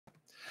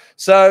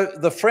So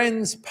the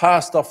friends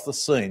passed off the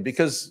scene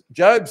because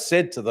Job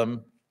said to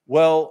them,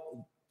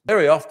 well,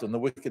 very often the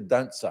wicked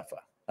don't suffer.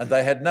 And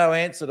they had no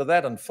answer to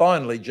that. And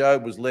finally,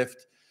 Job was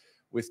left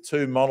with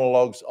two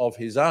monologues of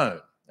his own.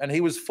 And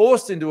he was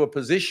forced into a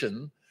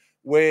position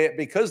where,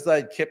 because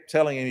they kept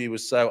telling him he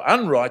was so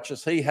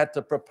unrighteous, he had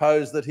to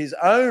propose that his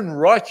own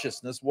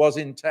righteousness was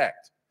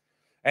intact.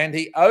 And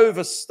he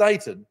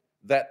overstated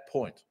that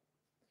point.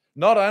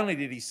 Not only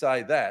did he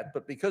say that,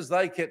 but because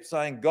they kept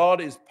saying,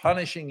 God is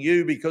punishing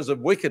you because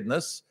of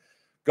wickedness,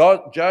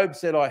 Job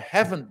said, I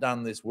haven't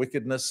done this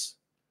wickedness,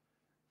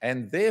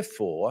 and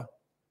therefore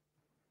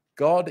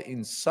God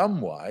in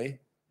some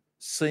way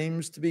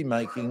seems to be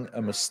making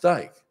a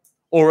mistake,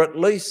 or at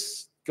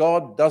least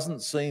God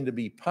doesn't seem to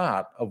be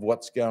part of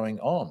what's going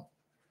on.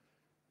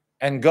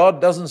 And God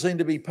doesn't seem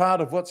to be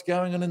part of what's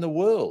going on in the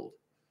world,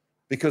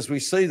 because we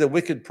see the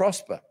wicked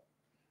prosper.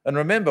 And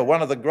remember,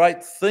 one of the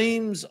great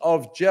themes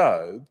of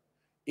Job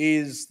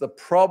is the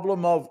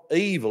problem of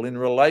evil in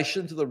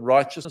relation to the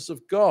righteousness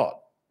of God.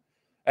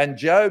 And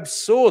Job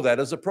saw that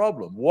as a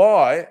problem.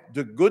 Why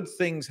do good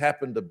things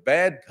happen to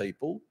bad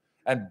people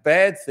and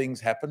bad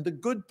things happen to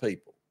good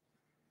people?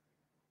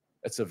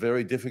 It's a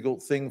very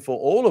difficult thing for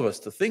all of us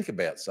to think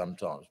about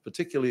sometimes,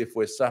 particularly if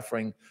we're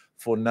suffering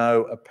for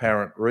no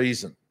apparent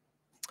reason.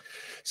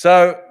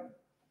 So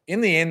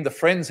in the end, the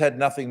friends had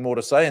nothing more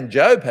to say, and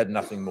Job had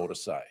nothing more to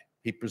say.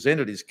 He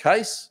presented his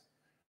case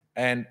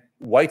and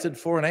waited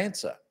for an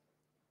answer.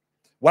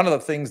 One of the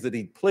things that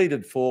he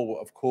pleaded for,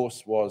 of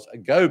course, was a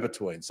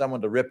go-between,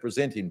 someone to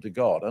represent him to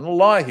God. And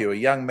Elihu, a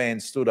young man,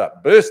 stood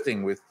up,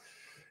 bursting with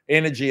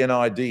energy and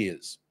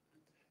ideas.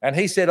 And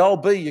he said, I'll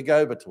be your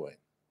go-between.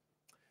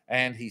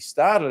 And he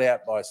started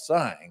out by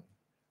saying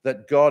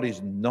that God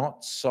is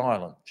not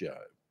silent, Job.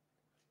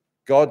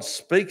 God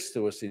speaks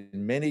to us in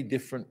many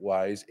different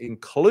ways,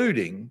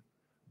 including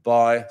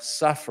by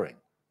suffering.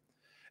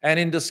 And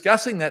in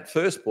discussing that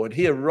first point,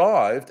 he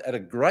arrived at a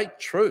great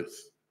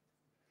truth.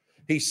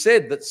 He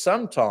said that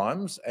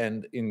sometimes,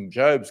 and in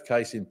Job's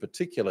case in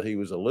particular he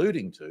was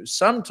alluding to,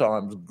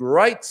 sometimes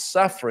great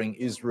suffering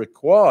is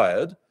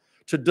required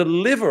to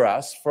deliver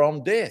us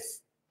from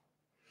death,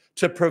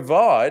 to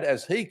provide,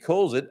 as he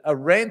calls it, a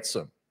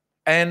ransom,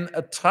 an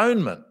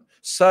atonement,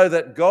 so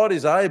that God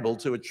is able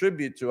to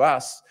attribute to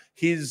us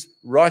his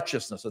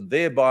righteousness, and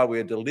thereby we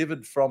are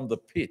delivered from the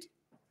pit.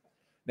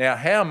 Now,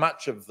 how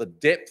much of the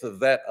depth of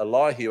that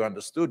Elihu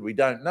understood, we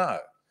don't know,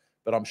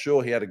 but I'm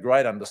sure he had a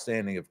great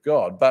understanding of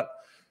God. But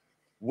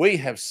we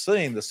have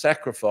seen the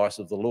sacrifice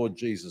of the Lord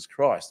Jesus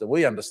Christ, and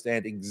we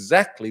understand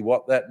exactly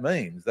what that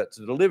means, that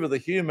to deliver the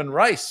human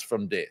race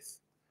from death,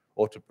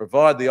 or to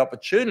provide the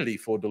opportunity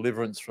for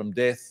deliverance from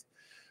death,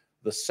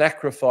 the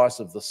sacrifice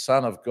of the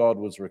Son of God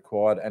was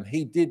required, and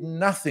he did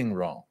nothing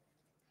wrong.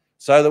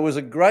 So there was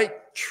a great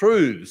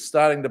truth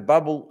starting to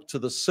bubble to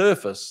the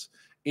surface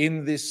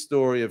in this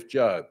story of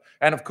Job.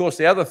 And of course,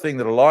 the other thing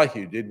that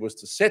Elihu did was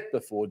to set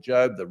before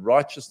Job the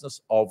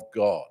righteousness of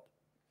God,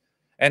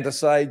 and to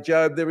say,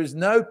 Job, there is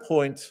no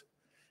point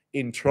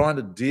in trying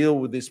to deal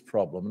with this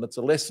problem. And it's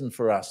a lesson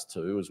for us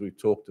too, as we've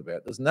talked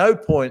about. There's no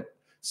point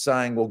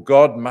saying, well,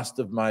 God must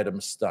have made a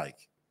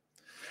mistake.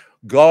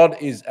 God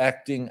is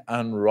acting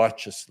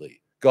unrighteously.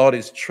 God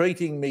is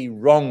treating me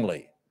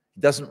wrongly.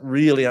 He doesn't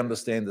really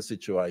understand the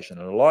situation.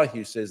 And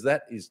Elihu says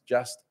that is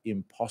just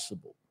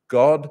impossible.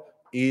 God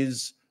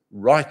is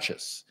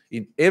righteous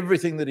in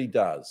everything that he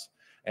does.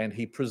 And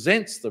he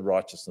presents the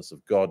righteousness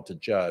of God to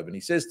Job. And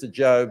he says to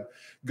Job,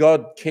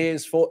 God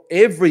cares for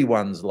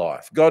everyone's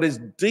life. God is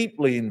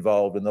deeply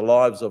involved in the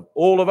lives of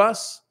all of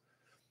us.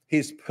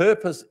 His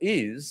purpose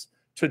is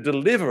to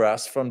deliver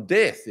us from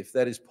death, if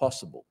that is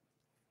possible.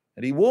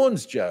 And he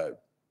warns Job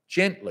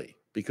gently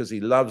because he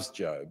loves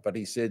Job. But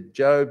he said,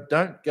 Job,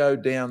 don't go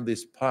down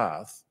this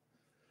path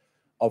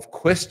of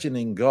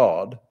questioning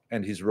God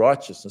and his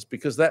righteousness,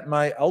 because that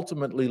may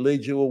ultimately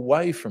lead you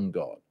away from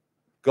God.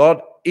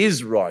 God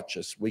is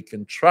righteous. We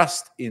can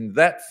trust in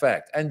that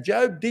fact. And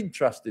Job did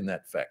trust in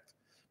that fact,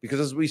 because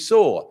as we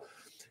saw,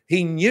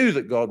 he knew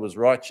that God was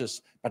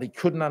righteous, but he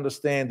couldn't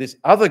understand this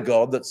other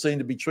God that seemed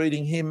to be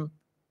treating him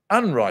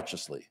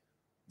unrighteously.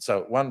 So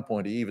at one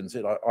point he even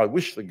said, I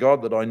wish the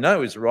God that I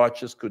know is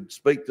righteous could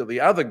speak to the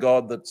other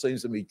God that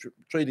seems to be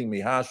treating me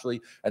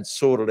harshly and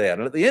sort it out.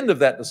 And at the end of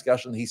that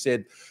discussion, he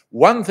said,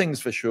 one thing's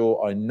for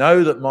sure, I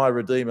know that my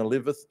Redeemer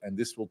liveth, and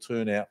this will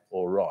turn out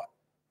all right.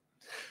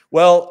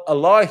 Well,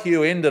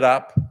 Elihu ended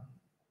up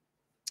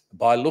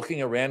by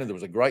looking around, and there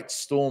was a great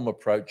storm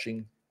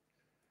approaching.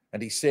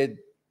 And he said,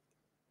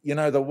 you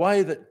know, the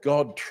way that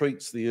God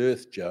treats the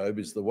earth, Job,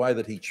 is the way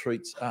that he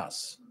treats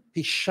us.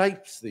 He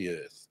shapes the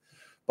earth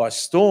by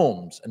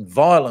storms and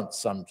violence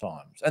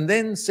sometimes, and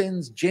then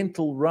sends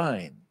gentle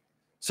rain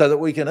so that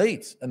we can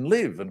eat and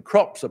live and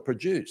crops are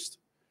produced.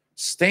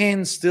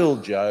 Stand still,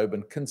 Job,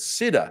 and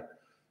consider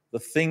the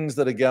things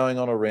that are going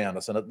on around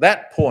us. And at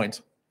that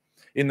point,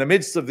 in the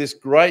midst of this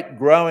great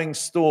growing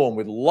storm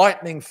with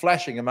lightning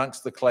flashing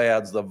amongst the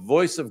clouds, the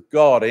voice of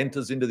God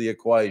enters into the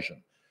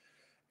equation.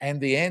 And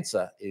the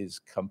answer is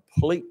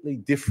completely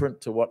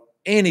different to what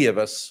any of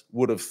us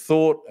would have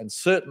thought, and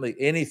certainly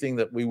anything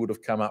that we would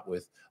have come up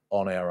with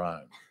on our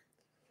own.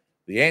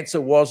 The answer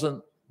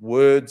wasn't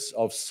words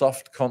of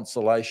soft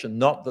consolation,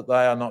 not that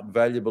they are not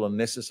valuable and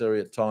necessary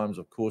at times,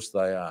 of course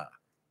they are.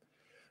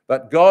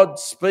 But God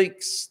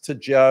speaks to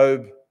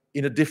Job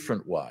in a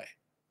different way.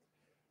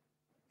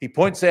 He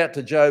points out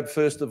to Job,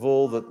 first of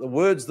all, that the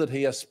words that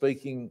he has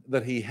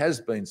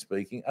been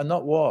speaking, are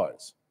not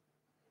wise.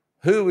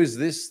 Who is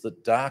this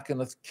that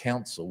darkeneth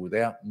counsel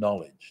without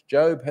knowledge?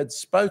 Job had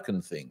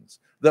spoken things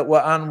that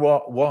were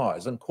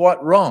unwise and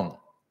quite wrong,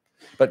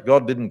 but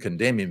God didn't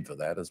condemn him for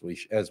that,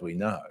 as we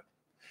know.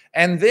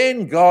 And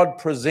then God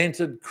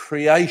presented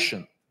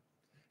creation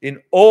in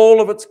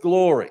all of its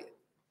glory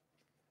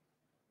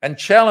and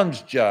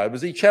challenged Job,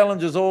 as he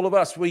challenges all of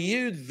us. Were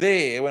you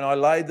there when I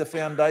laid the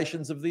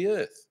foundations of the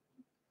earth?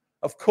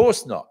 Of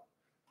course not.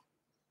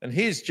 And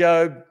here's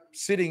Job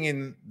sitting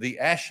in the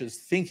ashes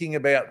thinking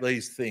about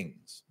these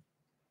things.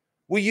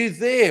 Were you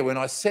there when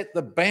I set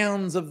the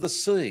bounds of the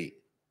sea?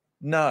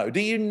 No. Do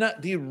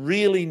you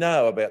really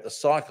know about the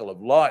cycle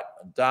of light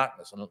and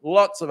darkness and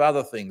lots of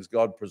other things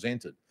God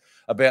presented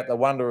about the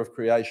wonder of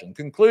creation,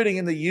 concluding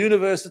in the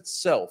universe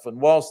itself?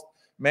 And whilst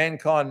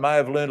mankind may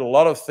have learned a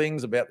lot of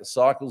things about the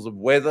cycles of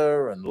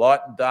weather and light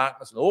and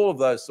darkness and all of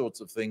those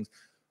sorts of things,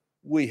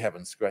 we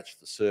haven't scratched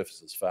the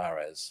surface as far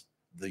as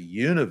the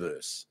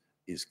universe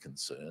is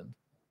concerned.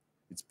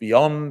 It's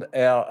beyond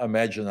our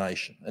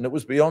imagination, and it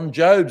was beyond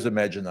Job's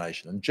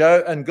imagination.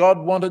 And God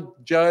wanted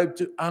Job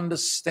to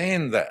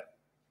understand that.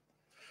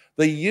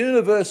 The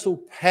universal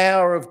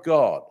power of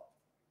God,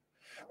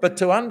 but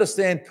to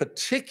understand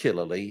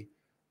particularly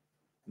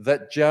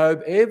that,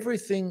 Job,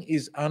 everything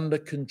is under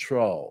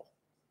control.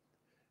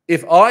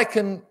 If I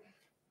can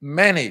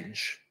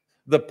manage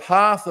the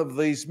path of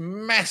these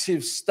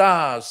massive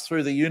stars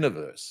through the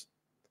universe,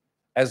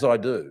 as I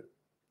do,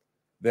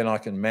 then I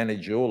can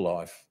manage your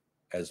life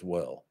as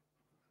well.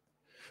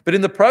 But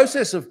in the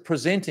process of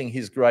presenting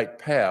his great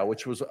power,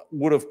 which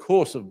would of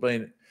course have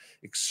been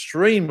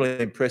extremely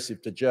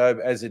impressive to Job,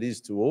 as it is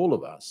to all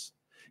of us,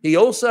 he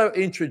also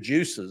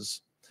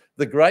introduces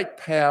the great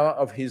power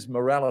of his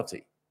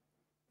morality.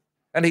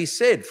 And he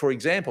said, for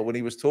example, when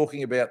he was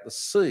talking about the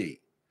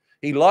sea,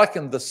 he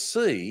likened the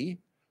sea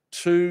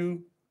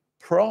to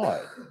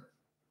pride.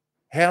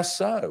 How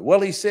so?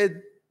 Well, he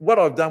said, what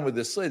I've done with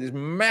the sea, this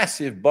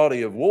massive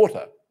body of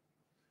water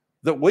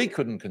that we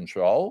couldn't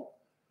control,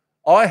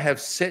 I have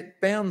set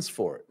bounds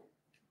for it.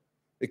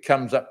 It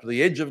comes up to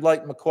the edge of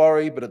Lake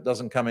Macquarie, but it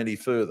doesn't come any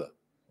further.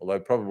 Although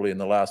probably in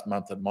the last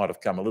month it might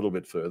have come a little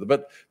bit further.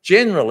 But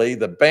generally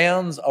the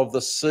bounds of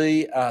the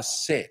sea are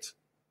set.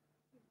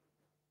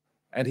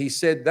 And he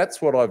said,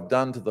 that's what I've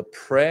done to the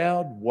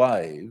proud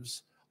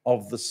waves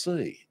of the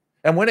sea.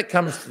 And when it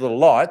comes to the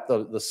light,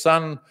 the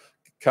sun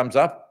comes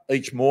up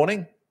each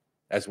morning,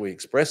 as we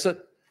express it,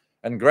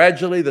 and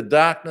gradually the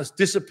darkness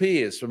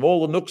disappears from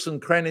all the nooks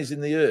and crannies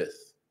in the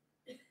earth.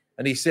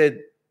 And he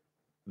said,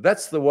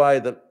 that's the way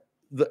that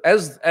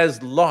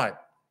as light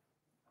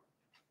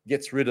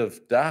gets rid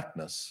of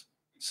darkness,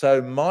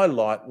 so my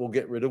light will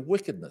get rid of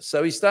wickedness.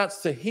 So he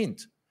starts to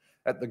hint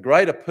at the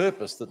greater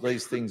purpose that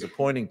these things are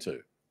pointing to.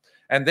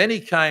 And then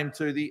he came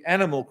to the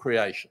animal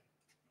creation.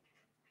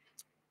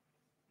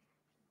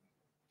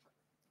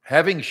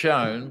 Having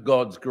shown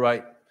God's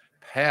great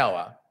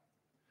power,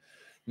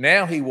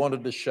 now he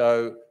wanted to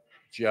show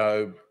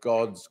Job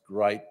God's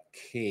great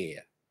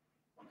care.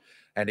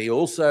 And he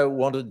also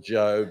wanted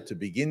Job to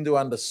begin to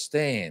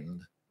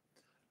understand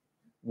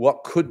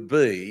what could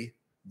be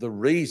the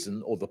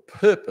reason or the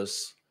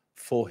purpose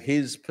for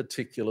his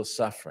particular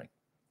suffering.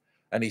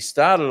 And he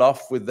started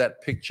off with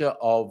that picture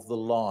of the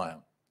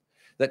lion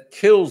that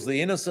kills the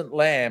innocent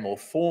lamb or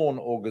fawn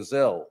or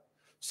gazelle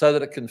so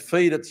that it can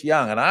feed its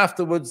young. And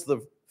afterwards, the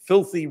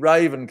filthy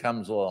raven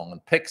comes along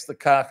and pecks the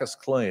carcass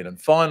clean. And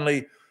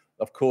finally,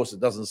 of course, it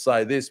doesn't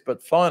say this,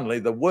 but finally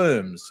the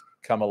worms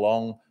come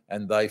along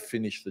and they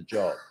finish the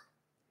job.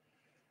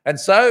 And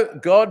so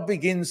God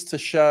begins to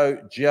show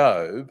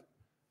Job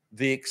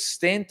the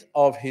extent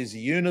of his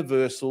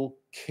universal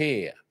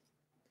care.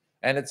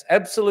 And it's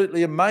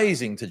absolutely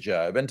amazing to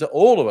Job and to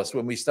all of us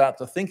when we start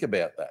to think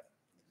about that,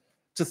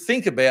 to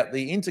think about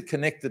the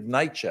interconnected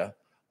nature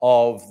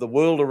of the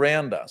world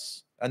around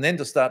us, and then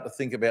to start to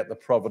think about the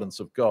providence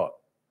of God.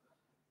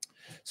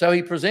 So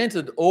he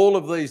presented all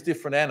of these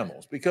different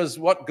animals because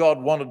what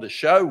God wanted to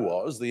show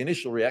was the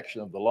initial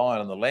reaction of the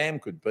lion and the lamb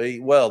could be,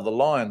 well, the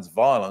lion's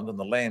violent and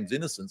the lamb's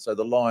innocent, so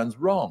the lion's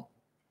wrong.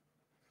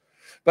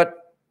 But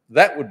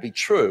that would be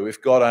true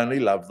if God only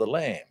loved the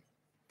lamb.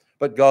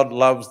 But God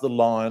loves the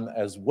lion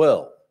as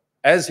well,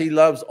 as he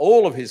loves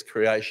all of his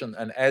creation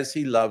and as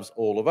he loves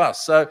all of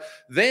us. So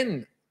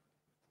then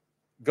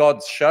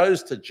God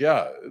shows to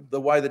Job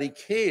the way that he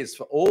cares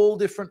for all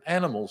different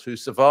animals who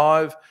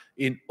survive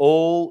in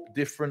all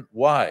different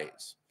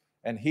ways.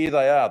 And here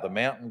they are, the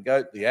mountain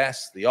goat, the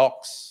ass, the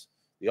ox,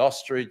 the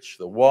ostrich,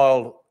 the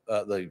war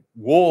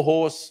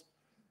horse,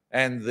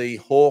 and the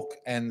hawk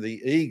and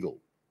the eagle.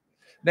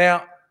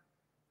 Now,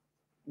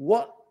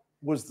 what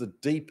was the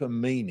deeper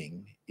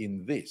meaning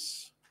in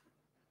this.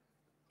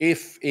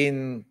 If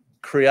in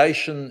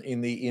creation,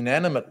 in the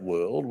inanimate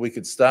world, we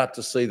could start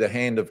to see the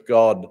hand of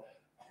God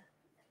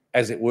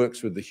as it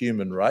works with the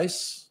human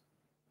race,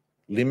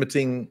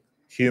 limiting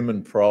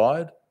human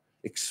pride,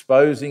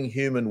 exposing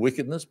human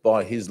wickedness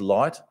by his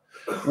light,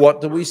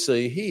 what do we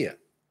see here?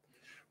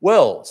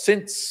 Well,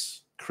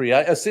 since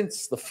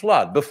the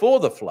flood, before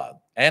the flood,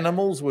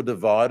 animals were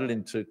divided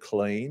into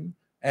clean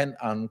and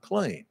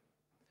unclean.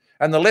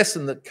 And the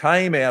lesson that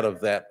came out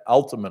of that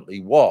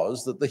ultimately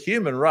was that the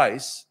human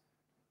race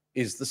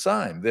is the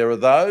same. There are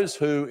those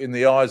who, in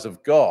the eyes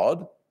of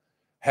God,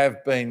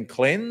 have been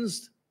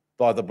cleansed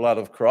by the blood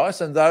of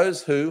Christ, and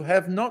those who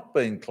have not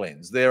been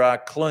cleansed. There are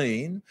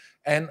clean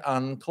and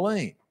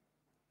unclean.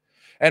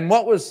 And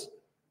what was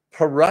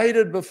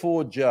paraded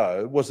before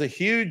Job was a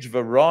huge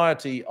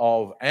variety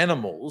of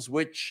animals,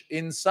 which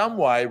in some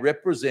way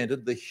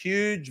represented the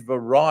huge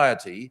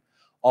variety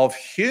of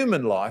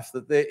human life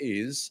that there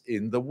is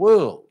in the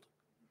world.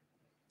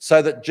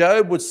 So that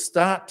Job would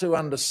start to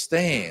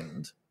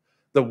understand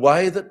the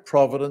way that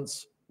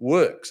providence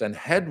works and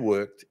had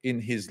worked in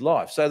his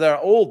life. So there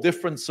are all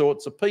different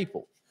sorts of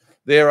people.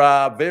 There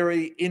are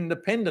very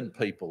independent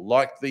people,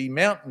 like the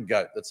mountain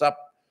goat that's up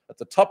at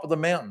the top of the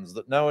mountains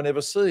that no one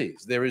ever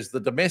sees. There is the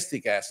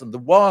domestic ass and the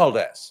wild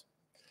ass.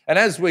 And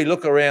as we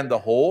look around the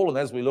hall and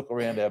as we look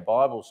around our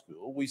Bible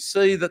school, we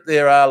see that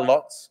there are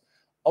lots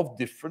of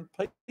different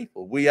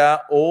people. We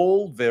are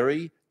all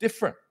very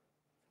different.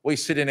 We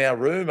sit in our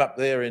room up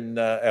there in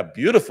our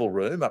beautiful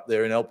room up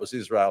there in Elpis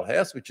Israel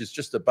House, which is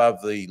just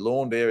above the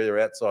lawned area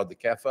outside the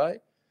cafe,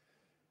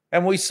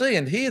 and we see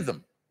and hear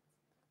them.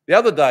 The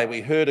other day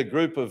we heard a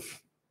group of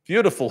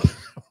beautiful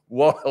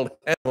wild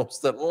animals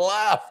that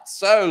laughed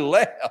so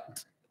loud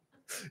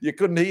you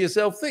couldn't hear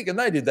yourself think, and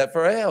they did that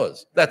for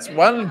hours. That's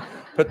one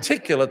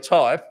particular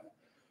type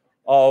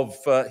of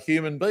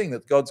human being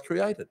that God's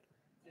created.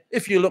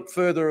 If you look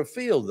further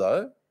afield,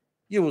 though,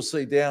 you will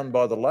see down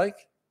by the lake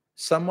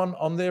someone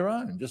on their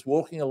own, just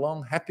walking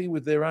along happy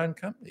with their own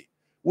company.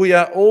 We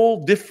are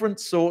all different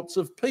sorts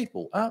of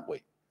people, aren't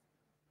we?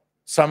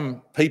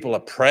 Some people are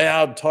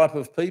proud type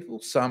of people,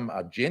 some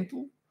are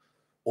gentle,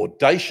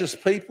 audacious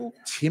people,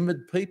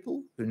 timid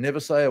people who never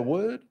say a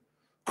word,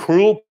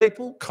 cruel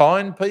people,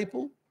 kind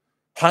people,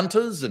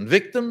 hunters and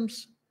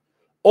victims.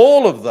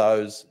 All of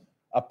those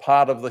are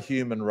part of the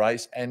human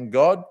race, and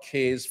God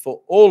cares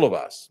for all of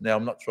us. Now,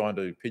 I'm not trying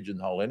to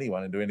pigeonhole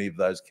anyone into any of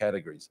those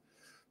categories,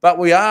 but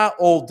we are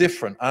all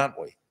different, aren't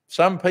we?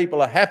 Some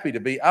people are happy to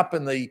be up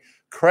in the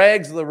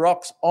crags of the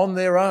rocks on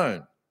their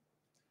own,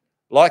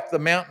 like the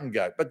mountain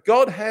goat. But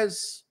God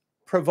has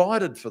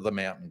provided for the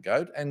mountain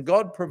goat, and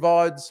God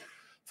provides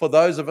for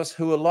those of us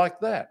who are like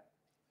that.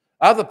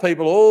 Other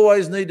people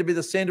always need to be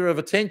the centre of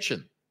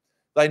attention.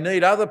 They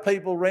need other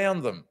people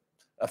around them,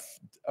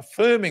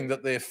 affirming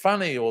that they're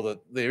funny or that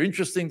they're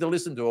interesting to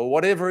listen to or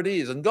whatever it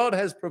is. And God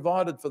has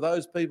provided for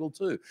those people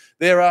too.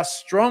 There are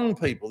strong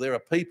people. There are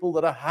people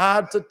that are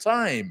hard to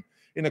tame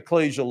in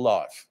ecclesial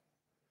life.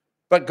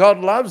 But God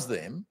loves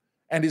them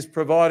and is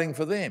providing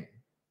for them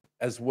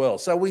as well.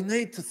 So we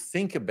need to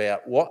think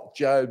about what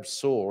Job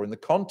saw in the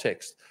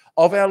context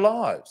of our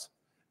lives.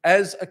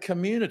 As a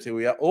community,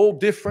 we are all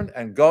different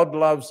and God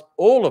loves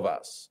all of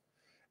us.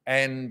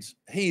 And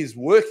he is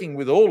working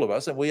with all of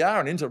us, and we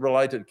are an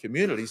interrelated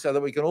community so that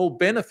we can all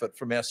benefit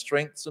from our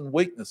strengths and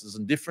weaknesses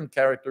and different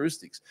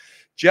characteristics.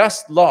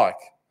 Just like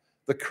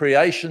the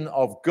creation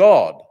of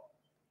God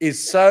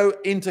is so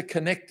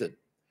interconnected.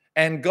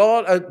 And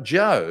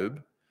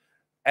Job,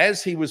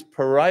 as he was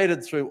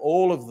paraded through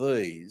all of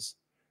these,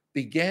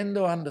 began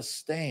to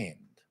understand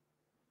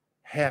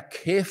how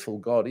careful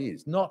God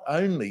is. Not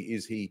only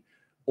is he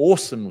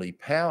awesomely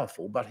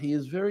powerful, but he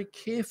is very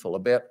careful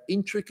about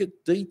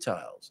intricate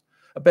details,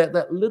 about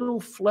that little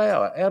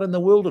flower out in the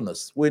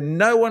wilderness where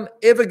no one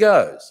ever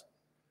goes.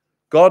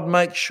 God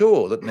makes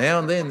sure that now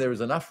and then there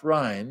is enough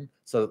rain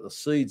so that the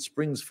seed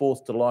springs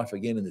forth to life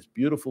again and this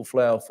beautiful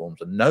flower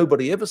forms, and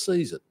nobody ever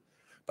sees it.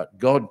 But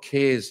God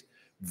cares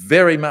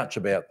very much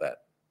about that.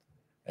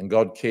 And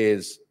God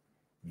cares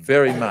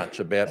very much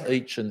about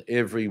each and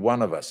every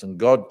one of us. And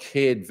God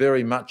cared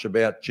very much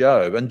about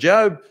Job. And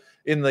Job,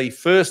 in the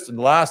first and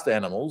last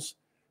animals,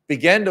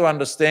 began to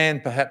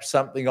understand perhaps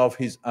something of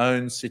his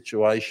own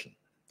situation,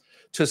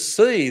 to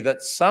see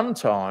that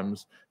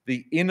sometimes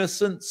the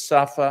innocent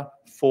suffer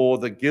for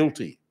the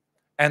guilty,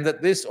 and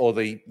that this, or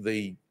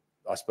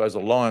I suppose a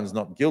lion's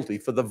not guilty,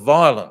 for the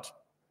violent.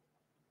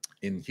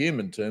 In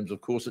human terms, of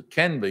course, it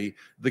can be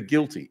the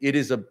guilty. It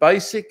is a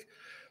basic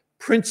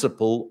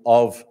principle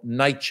of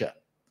nature.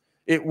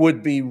 It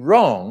would be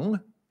wrong,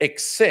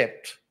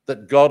 except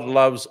that God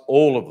loves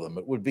all of them.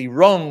 It would be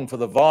wrong for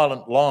the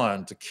violent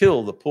lion to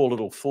kill the poor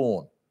little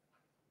fawn.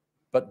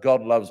 But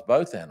God loves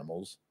both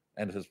animals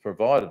and has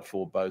provided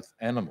for both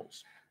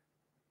animals.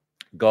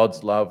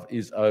 God's love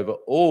is over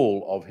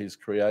all of his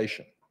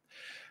creation.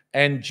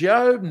 And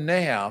Job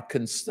now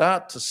can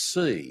start to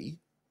see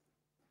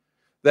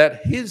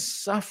that his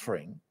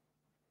suffering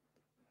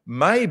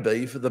may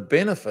be for the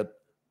benefit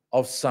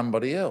of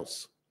somebody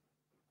else.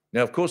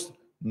 Now, of course,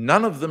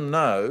 None of them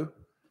know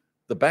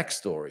the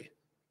backstory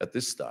at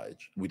this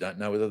stage. We don't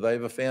know whether they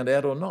ever found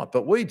out or not,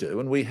 but we do,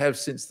 and we have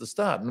since the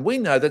start. And we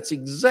know that's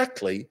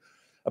exactly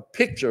a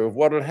picture of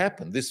what had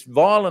happened. This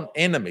violent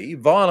enemy,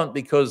 violent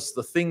because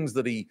the things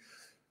that he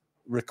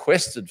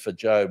requested for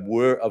Job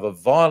were of a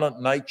violent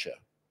nature.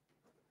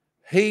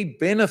 He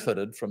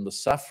benefited from the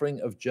suffering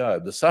of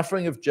Job. The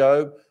suffering of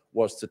Job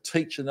was to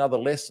teach another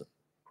lesson.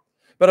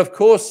 But of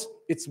course,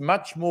 it's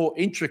much more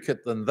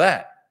intricate than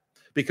that,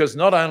 because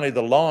not only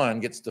the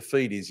lion gets to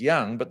feed his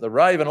young, but the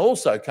raven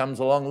also comes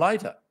along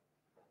later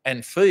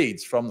and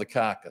feeds from the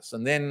carcass.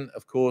 And then,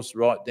 of course,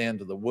 right down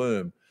to the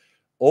worm.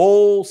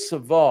 All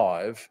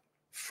survive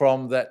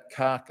from that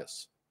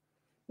carcass.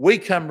 We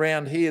come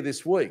round here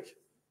this week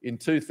in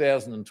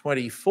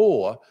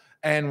 2024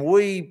 and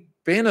we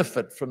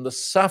benefit from the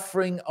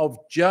suffering of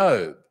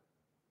Job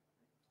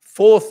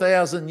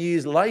 4,000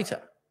 years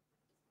later.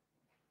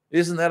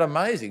 Isn't that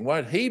amazing?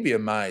 Won't he be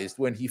amazed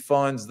when he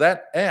finds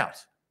that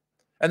out?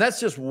 And that's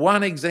just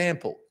one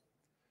example.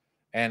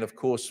 And of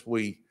course,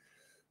 we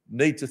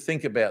need to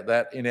think about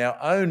that in our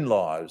own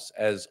lives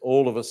as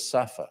all of us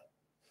suffer,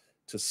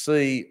 to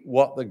see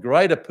what the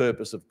greater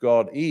purpose of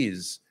God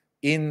is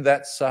in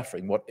that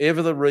suffering,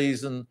 whatever the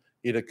reason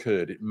it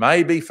occurred. It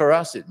may be for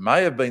us, it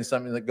may have been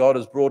something that God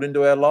has brought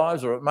into our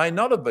lives, or it may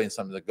not have been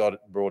something that God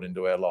brought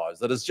into our lives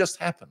that has just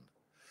happened.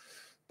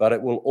 But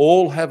it will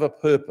all have a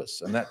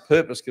purpose, and that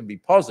purpose can be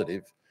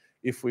positive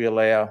if we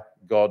allow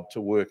God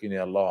to work in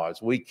our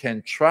lives. We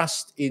can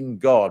trust in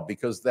God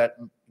because that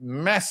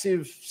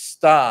massive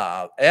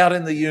star out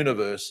in the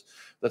universe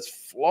that's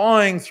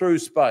flying through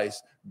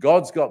space,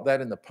 God's got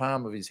that in the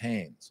palm of his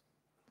hands.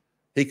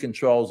 He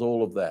controls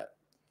all of that,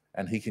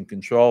 and he can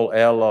control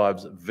our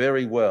lives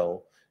very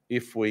well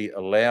if we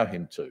allow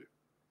him to.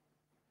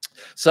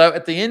 So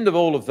at the end of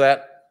all of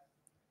that,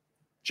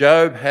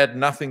 Job had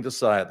nothing to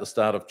say at the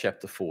start of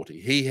chapter 40.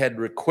 He had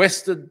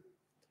requested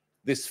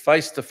this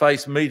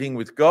face-to-face meeting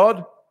with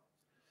God,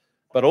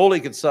 but all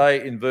he could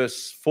say in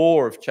verse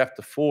 4 of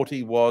chapter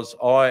 40 was,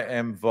 I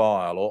am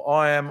vile, or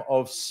I am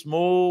of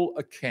small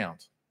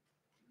account.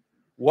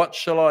 What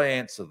shall I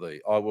answer thee?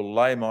 I will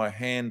lay my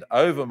hand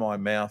over my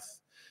mouth.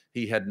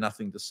 He had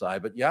nothing to say.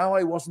 But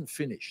Yahweh wasn't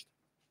finished.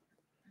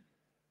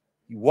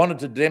 He wanted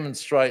to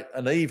demonstrate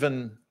an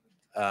even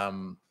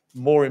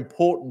more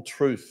important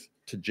truth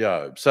to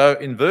Job. So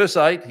in verse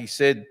 8, he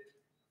said,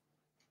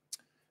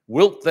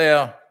 wilt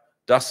thou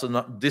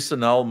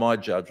disannul my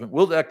judgment?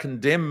 Wilt thou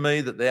condemn me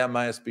that thou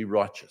mayest be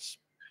righteous?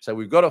 So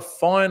we've got to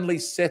finally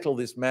settle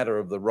this matter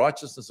of the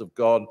righteousness of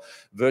God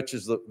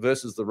versus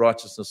the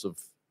righteousness of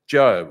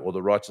Job, or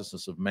the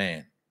righteousness of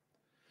man.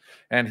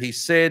 And he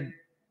said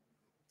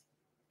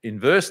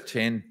in verse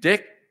 10,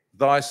 deck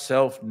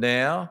thyself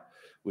now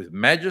with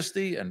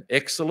majesty and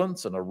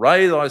excellence, and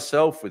array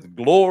thyself with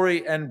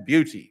glory and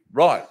beauty.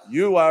 Right,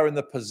 you are in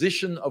the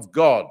position of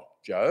God,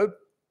 Job.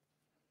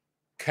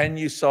 Can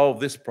you solve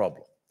this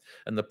problem?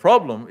 And the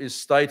problem is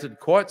stated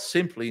quite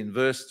simply in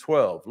verse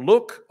 12.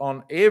 Look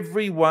on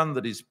every one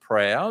that is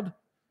proud,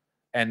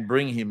 and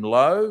bring him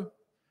low,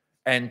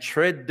 and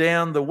tread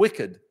down the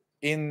wicked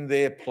in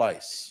their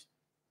place.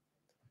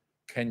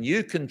 Can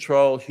you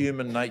control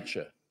human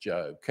nature,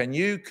 Job? Can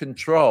you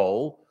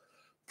control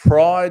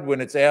pride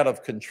when it's out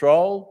of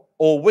control,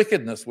 or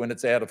wickedness when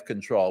it's out of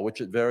control,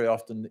 which it very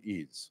often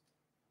is,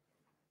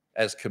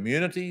 as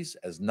communities,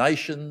 as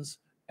nations,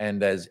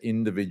 and as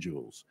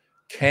individuals?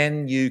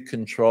 Can you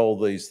control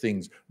these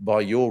things by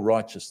your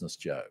righteousness,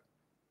 Job?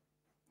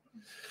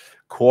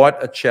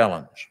 Quite a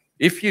challenge.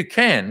 If you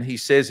can, he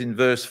says in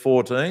verse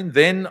 14,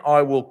 then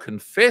I will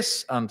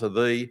confess unto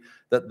thee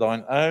that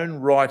thine own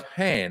right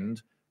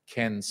hand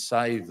can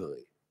save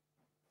thee.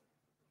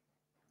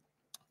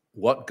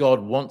 What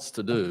God wants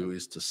to do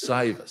is to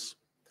save us,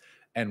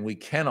 and we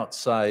cannot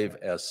save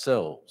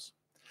ourselves.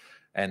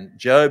 And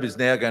Job is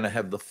now going to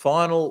have the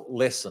final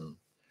lesson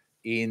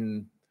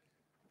in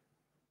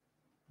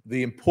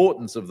the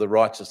importance of the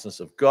righteousness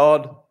of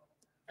God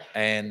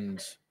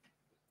and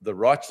the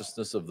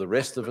righteousness of the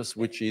rest of us,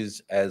 which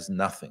is as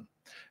nothing.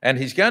 And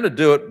he's going to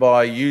do it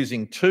by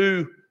using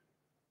two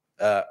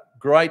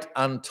great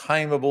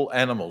untamable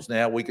animals.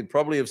 Now, we could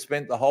probably have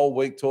spent the whole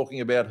week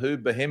talking about who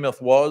Behemoth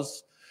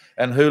was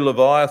and who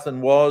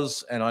Leviathan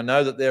was, and I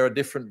know that there are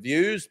different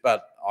views,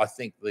 but I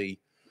think the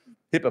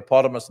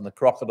hippopotamus and the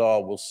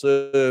crocodile will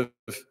serve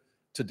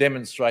to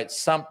demonstrate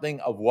something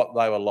of what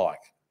they were like.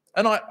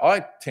 And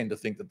I tend to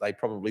think that they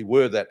probably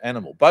were that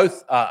animal.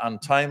 Both are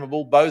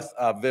untamable, both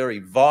are very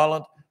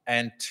violent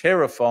and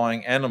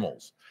terrifying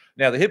animals.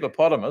 Now, the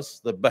hippopotamus,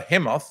 the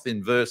behemoth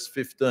in verse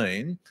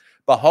 15,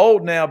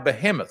 behold now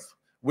behemoth,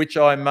 which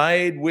I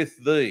made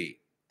with thee.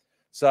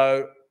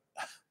 So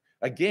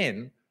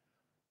again,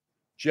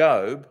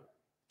 Job,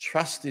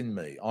 trust in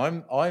me.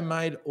 I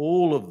made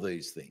all of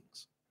these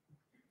things,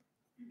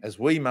 as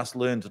we must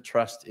learn to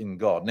trust in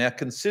God. Now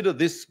consider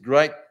this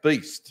great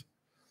beast,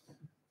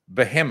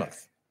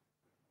 behemoth.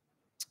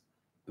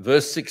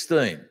 Verse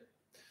 16,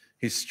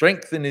 His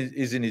strength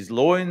is in his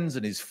loins,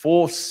 and his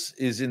force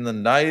is in the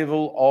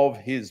navel of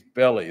his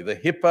belly. The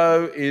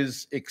hippo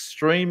is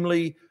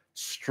extremely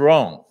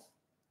strong.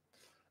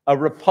 A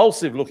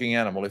repulsive-looking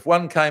animal. If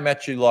one came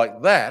at you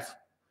like that,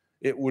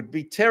 it would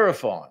be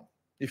terrifying.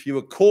 If you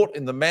were caught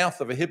in the mouth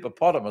of a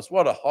hippopotamus,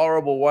 what a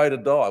horrible way to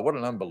die. What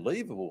an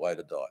unbelievable way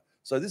to die.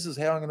 So this is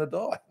how I'm going to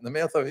die, in the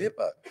mouth of a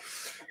hippo.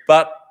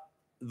 But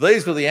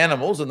these were the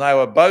animals, and they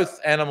were both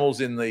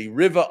animals in the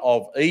river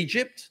of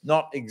Egypt,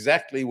 not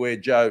exactly where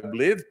Job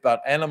lived,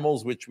 but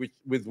animals with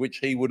which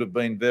he would have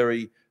been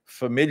very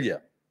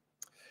familiar.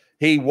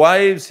 He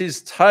waves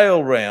his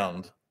tail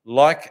round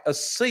like a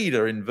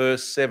cedar in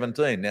verse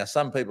 17. Now,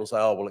 some people say,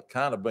 oh, well, it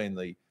can't have been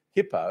the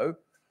hippo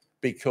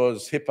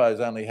because hippos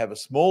only have a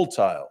small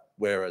tail,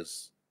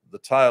 whereas the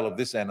tail of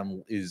this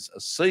animal is a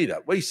cedar.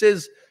 Well, he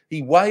says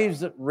he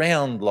waves it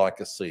round like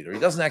a cedar. He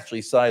doesn't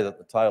actually say that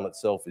the tail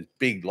itself is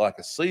big like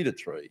a cedar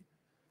tree.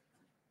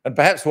 And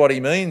perhaps what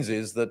he means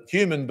is that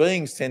human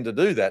beings tend to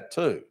do that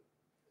too.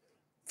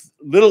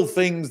 Little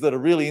things that are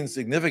really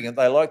insignificant,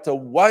 they like to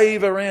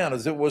wave around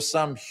as if it was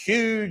some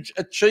huge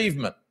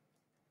achievement.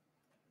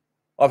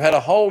 I've had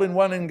a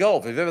hole-in-one in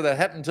golf. If ever that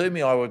happened to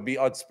me,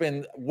 I'd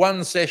spend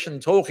one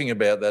session talking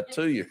about that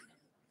to you.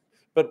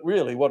 But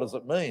really, what does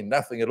it mean?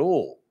 Nothing at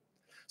all.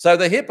 So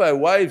the hippo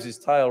waves his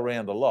tail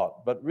around a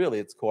lot, but really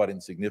it's quite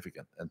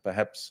insignificant. And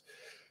perhaps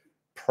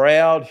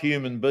proud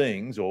human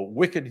beings or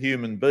wicked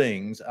human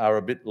beings are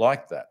a bit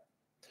like that.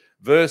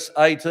 Verse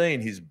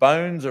 18, his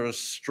bones are as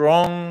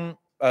strong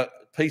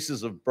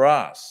pieces of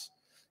brass.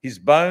 His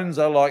bones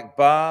are like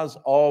bars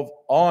of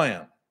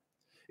iron.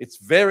 It's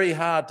very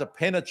hard to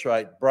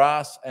penetrate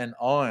brass and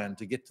iron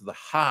to get to the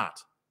heart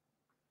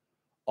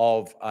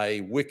of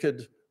a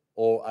wicked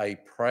or a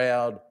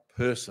proud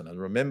person. And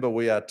remember,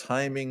 we are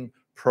taming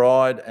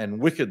pride and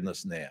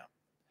wickedness now.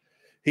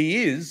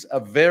 He is a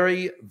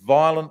very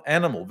violent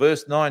animal.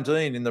 Verse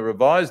 19 in the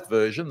Revised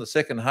Version, the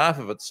second half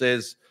of it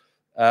says,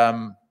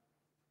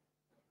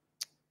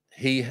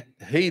 he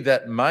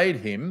that made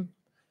him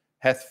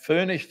hath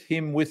furnished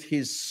him with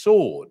his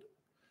sword.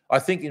 I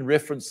think in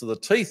reference to the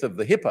teeth of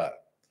the hippo.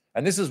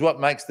 And this is what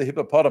makes the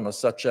hippopotamus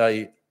such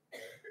a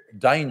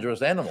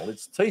dangerous animal.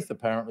 Its teeth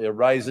apparently are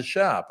razor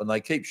sharp, and they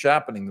keep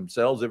sharpening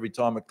themselves every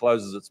time it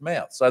closes its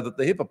mouth, so that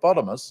the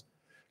hippopotamus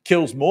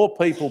kills more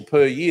people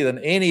per year than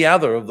any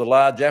other of the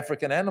large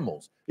African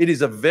animals. It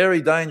is a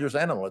very dangerous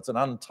animal. It's an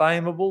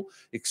untamable,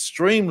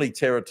 extremely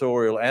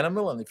territorial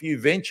animal, and if you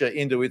venture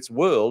into its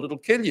world, it'll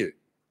kill you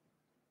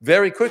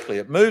very quickly.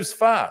 It moves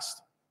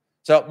fast.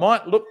 So it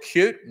might look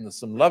cute, and there's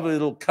some lovely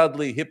little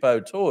cuddly hippo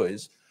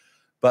toys,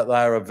 but they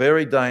are a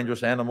very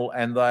dangerous animal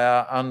and they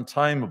are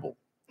untamable.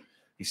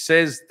 He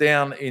says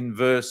down in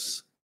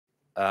verse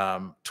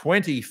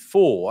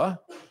 24,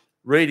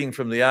 reading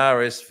from the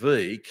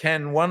RSV,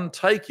 can one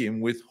take him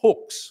with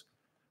hooks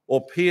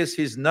or pierce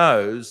his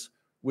nose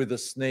with a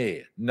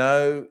snare?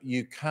 No,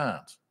 you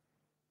can't.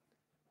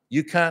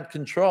 You can't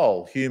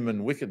control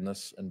human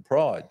wickedness and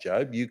pride,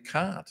 Job. You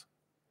can't.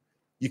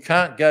 You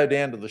can't go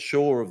down to the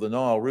shore of the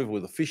Nile River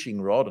with a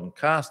fishing rod and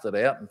cast it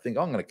out and think,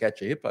 I'm going to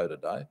catch a hippo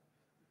today.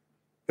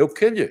 He'll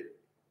kill you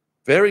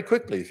very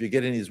quickly if you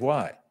get in his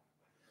way.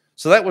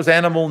 So that was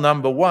animal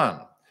number one.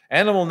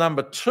 Animal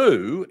number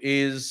two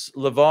is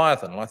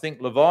Leviathan. And I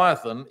think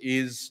Leviathan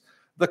is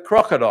the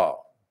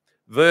crocodile.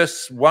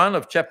 Verse 1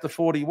 of chapter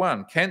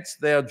 41,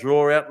 canst thou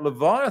draw out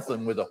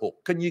Leviathan with a hook?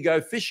 Can you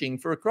go fishing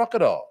for a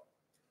crocodile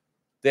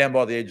down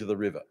by the edge of the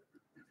river?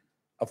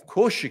 Of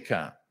course you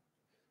can't.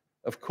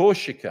 Of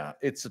course you can't.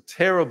 It's a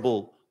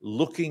terrible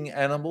looking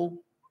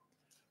animal.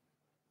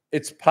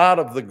 It's part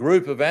of the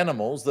group of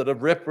animals that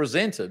have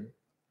represented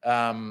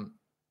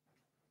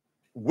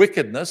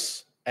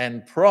wickedness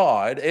and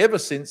pride ever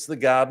since the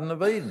Garden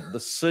of Eden, the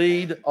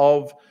seed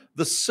of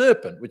the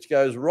serpent, which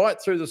goes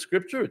right through the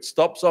scripture. It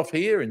stops off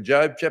here in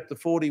Job chapter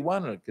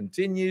 41 and it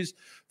continues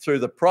through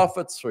the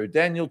prophets, through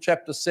Daniel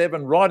chapter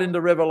 7, right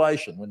into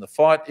Revelation, when the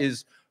fight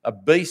is a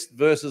beast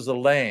versus a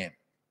lamb.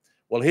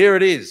 Well, here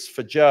it is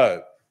for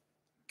Job.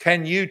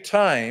 Can you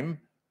tame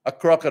a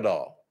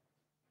crocodile?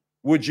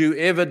 Would you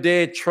ever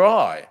dare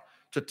try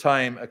to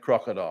tame a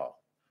crocodile?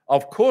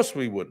 Of course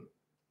we wouldn't.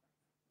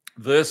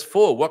 Verse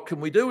 4, what can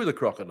we do with a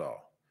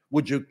crocodile?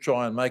 Would you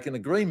try and make an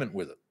agreement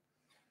with it?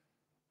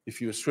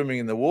 If you were swimming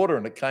in the water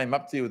and it came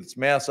up to you with its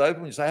mouth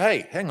open, you say,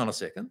 hey, hang on a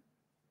second.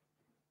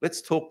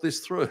 Let's talk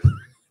this through.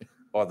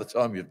 By the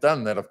time you've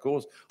done that, of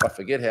course, I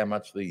forget how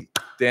much the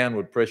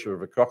downward pressure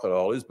of a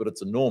crocodile is, but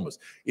it's enormous.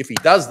 If he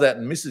does that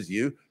and misses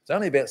you, it's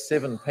only about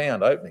 7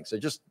 pound opening. So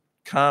just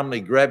calmly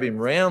grab him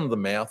round the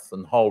mouth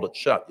and hold it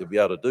shut. You'll be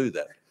able to do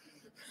that.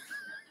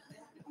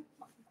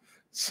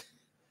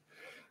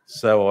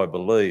 So I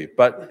believe.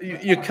 But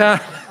you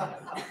can't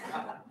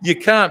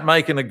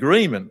make an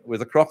agreement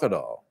with a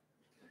crocodile.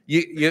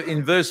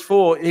 In verse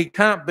 4, he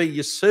can't be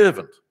your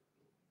servant.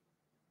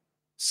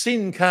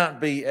 Sin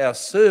can't be our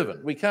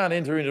servant. We can't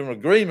enter into an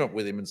agreement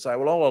with him and say,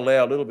 well, I'll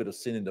allow a little bit of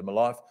sin into my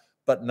life,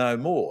 but no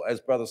more.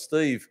 As Brother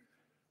Steve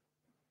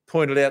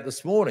pointed out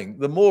this morning,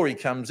 the more he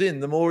comes in,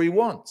 the more he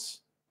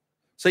wants.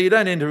 So you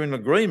don't enter in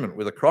agreement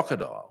with a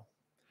crocodile.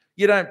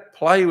 You don't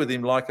play with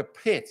him like a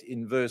pet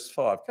in verse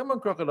 5. Come on,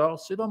 crocodile,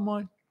 sit on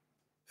my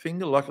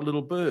finger like a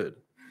little bird.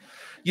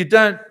 You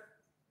don't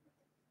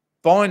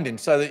bind him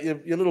so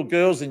that your little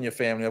girls in your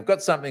family, I've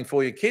got something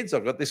for your kids,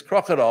 I've got this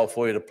crocodile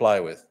for you to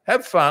play with.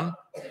 Have fun.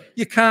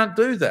 You can't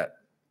do that.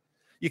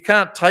 You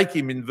can't take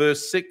him in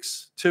verse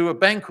 6 to a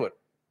banquet.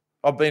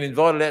 I've been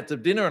invited out to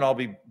dinner and I'll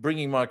be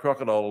bringing my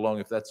crocodile along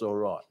if that's all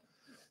right.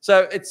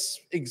 So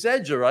it's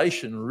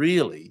exaggeration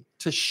really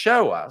to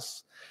show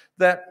us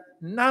that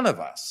none of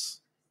us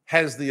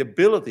has the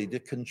ability to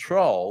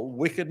control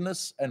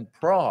wickedness and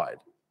pride.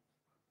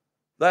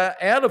 They're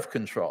out of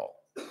control.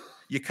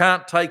 You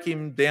can't take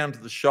him down to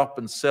the shop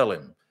and sell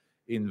him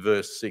in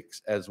verse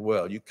 6 as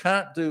well. You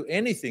can't do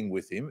anything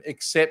with him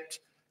except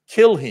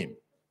kill him.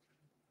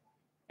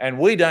 And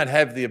we don't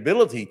have the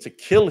ability to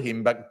kill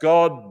him, but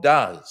God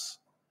does.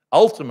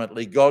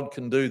 Ultimately, God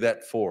can do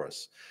that for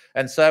us.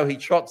 And so he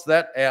trots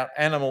that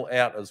animal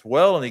out as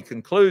well. And he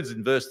concludes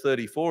in verse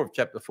 34 of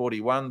chapter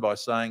 41 by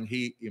saying,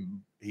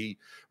 he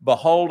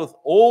beholdeth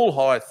all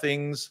high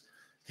things.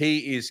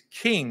 He is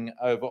king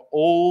over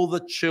all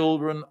the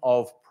children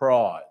of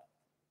pride.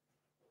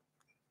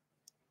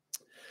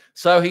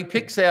 So he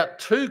picks out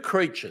two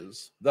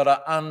creatures that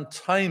are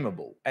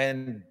untamable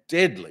and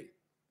deadly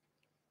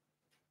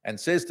and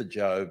says to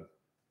Job,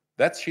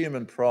 that's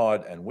human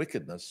pride and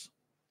wickedness.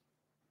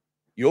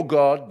 You're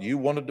God, you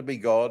wanted to be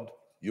God,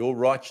 your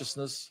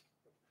righteousness,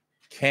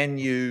 can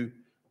you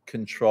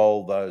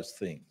control those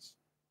things?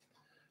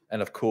 And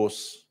of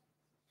course,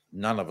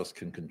 none of us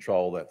can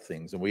control that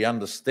things. And we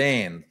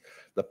understand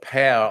the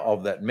power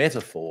of that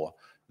metaphor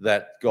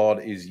that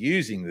God is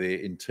using there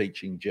in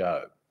teaching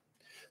Job.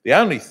 The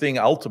only thing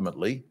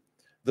ultimately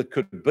that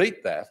could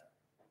beat that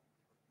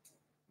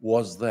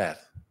was that.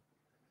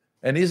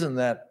 And isn't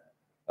that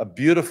a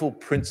beautiful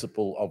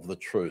principle of the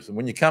truth? And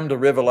when you come to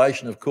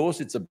Revelation, of course,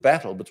 it's a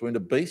battle between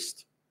a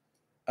beast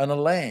and a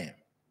lamb.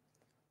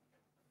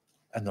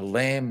 And the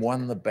lamb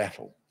won the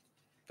battle.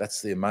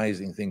 That's the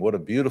amazing thing. What a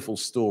beautiful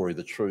story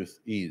the truth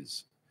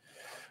is.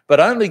 But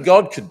only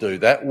God could do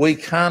that. We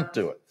can't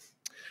do it.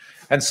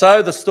 And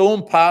so the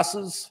storm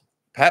passes,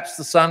 perhaps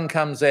the sun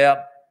comes out,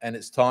 and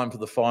it's time for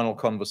the final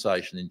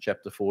conversation in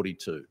chapter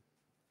 42.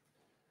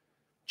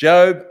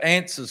 Job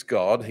answers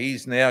God.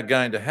 He's now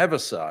going to have a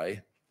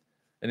say.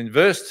 And in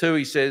verse 2,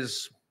 he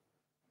says,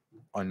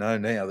 I know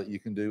now that you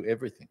can do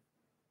everything,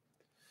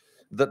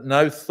 that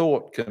no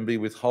thought can be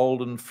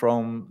withholden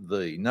from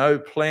thee. No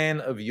plan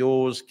of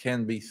yours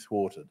can be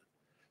thwarted,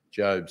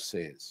 Job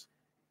says.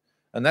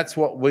 And that's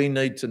what we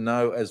need to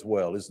know as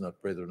well, isn't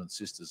it, brethren and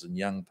sisters and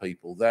young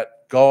people, that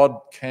God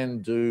can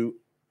do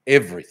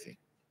everything.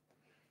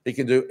 He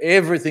can do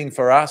everything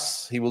for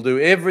us. He will do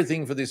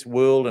everything for this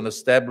world and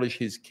establish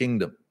his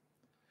kingdom.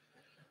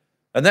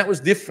 And that was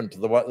different to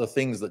the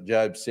things that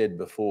Job said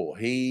before.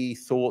 He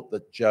thought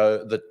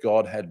that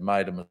God had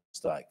made a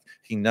mistake.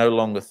 He no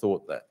longer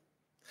thought that.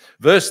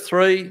 Verse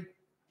 3,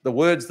 the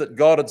words that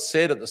God had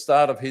said at the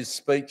start of his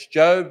speech,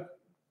 Job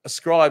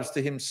ascribes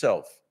to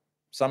himself.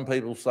 Some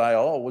people say,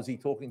 oh, was he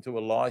talking to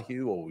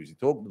Elihu or was he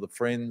talking to the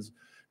friends?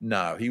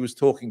 No, he was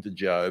talking to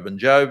Job, and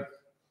Job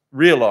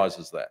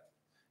realizes that.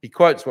 He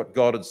quotes what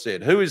God had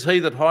said. Who is he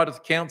that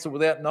hideth counsel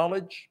without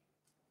knowledge?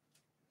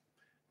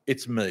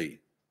 It's me.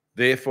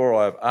 Therefore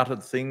I have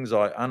uttered things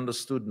I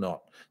understood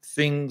not,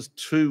 things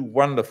too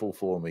wonderful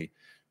for me,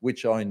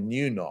 which I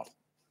knew not.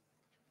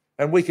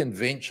 And we can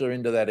venture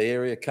into that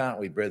area, can't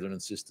we, brethren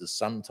and sisters,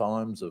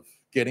 sometimes of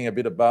getting a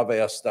bit above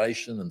our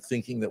station and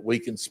thinking that we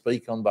can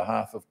speak on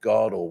behalf of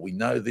God, or we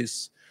know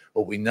this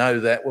or we know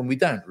that, when we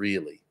don't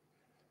really.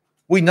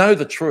 We know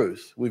the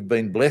truth. We've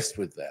been blessed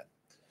with that.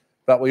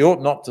 But we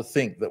ought not to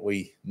think that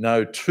we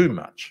know too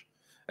much.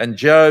 And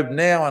Job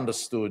now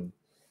understood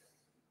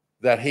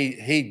that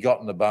he'd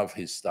gotten above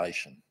his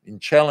station in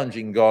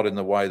challenging God in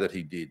the way that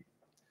he did.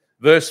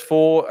 Verse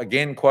 4,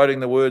 again quoting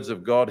the words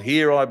of God,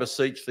 hear I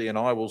beseech thee, and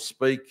I will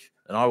speak,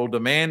 and I will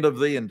demand of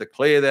thee, and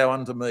declare thou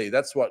unto me.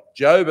 That's what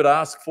Job had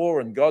asked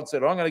for, and God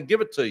said, I'm going to give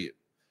it to you.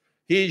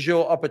 Here's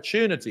your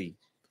opportunity.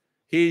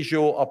 Here's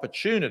your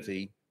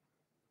opportunity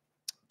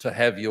to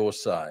have your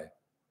say.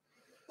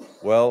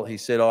 Well, he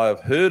said, I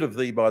have heard of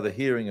thee by the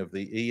hearing of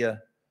the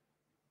ear,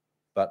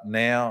 but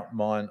now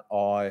mine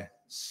eye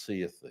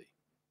seeth thee.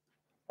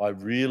 I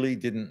really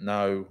didn't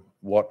know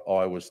what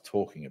I was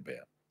talking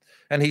about.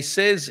 And he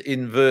says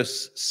in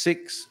verse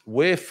 6,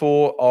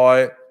 wherefore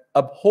I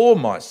abhor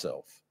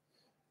myself,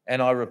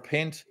 and I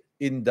repent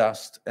in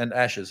dust and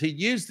ashes. He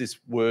used this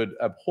word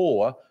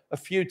abhor a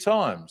few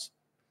times.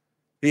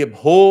 He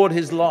abhorred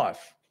his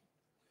life.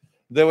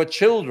 There were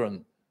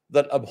children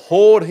that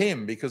abhorred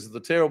him because of the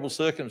terrible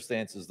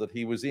circumstances that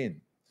he was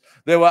in.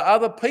 There were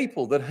other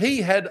people that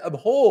he had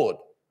abhorred,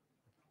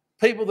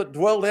 people that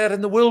dwelled out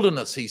in the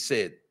wilderness, he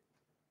said,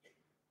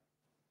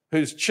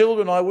 whose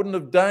children I wouldn't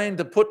have deigned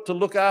to put to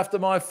look after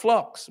my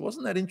flocks.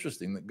 Wasn't that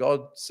interesting that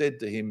God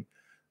said to him,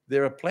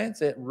 there are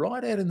plants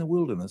right out in the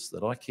wilderness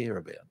that I care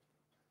about?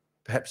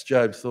 Perhaps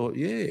Job thought,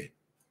 yeah,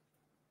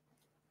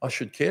 I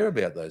should care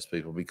about those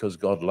people because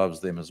God loves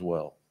them as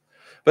well.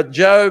 But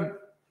Job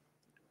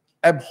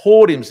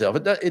abhorred himself.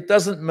 It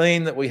doesn't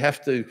mean that we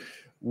have to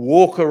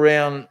walk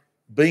around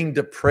being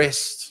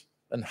depressed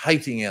and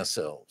hating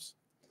ourselves.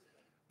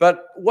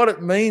 But what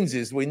it means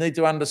is we need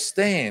to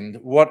understand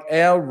what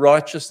our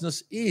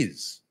righteousness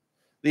is.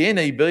 The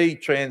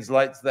NEB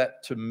translates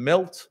that to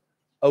melt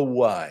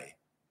away.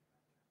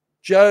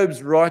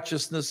 Job's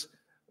righteousness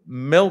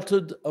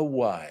melted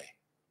away.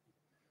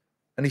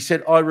 And he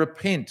said, I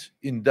repent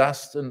in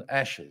dust and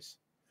ashes.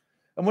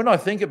 And when I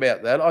think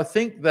about that, I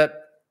think that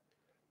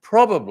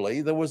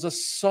probably there was a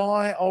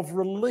sigh of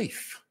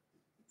relief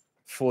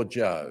for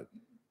Job.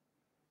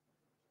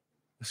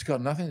 It's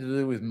got nothing to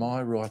do with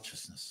my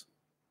righteousness.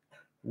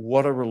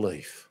 What a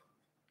relief.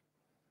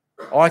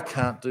 I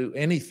can't do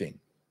anything,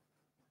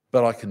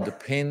 but I can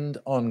depend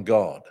on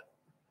God.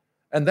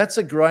 And that's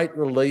a great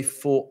relief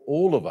for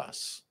all of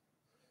us.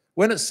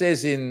 When it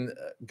says in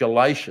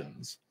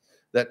Galatians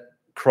that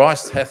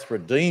Christ hath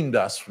redeemed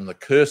us from the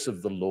curse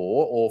of the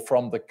law, or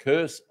from the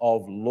curse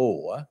of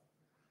law,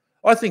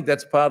 I think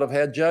that's part of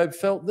how Job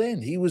felt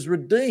then. He was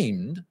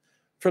redeemed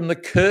from the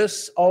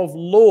curse of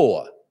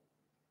law.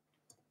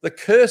 The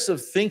curse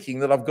of thinking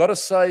that I've got to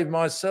save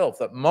myself,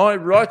 that my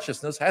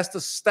righteousness has to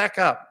stack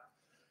up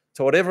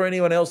to whatever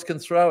anyone else can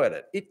throw at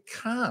it. It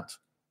can't.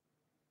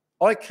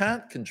 I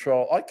can't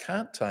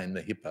tame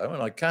the hippo,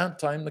 and I can't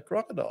tame the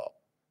crocodile.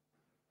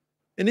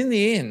 And in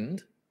the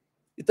end,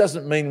 it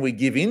doesn't mean we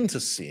give in to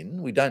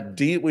sin. We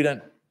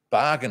don't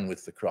bargain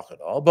with the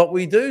crocodile, but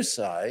we do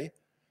say,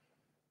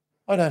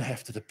 I don't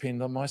have to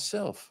depend on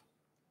myself.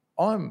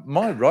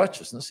 My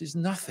righteousness is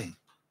nothing.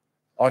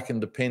 I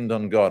can depend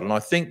on God. And I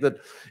think that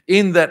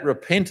in that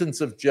repentance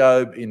of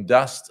Job in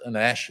dust and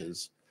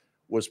ashes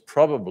was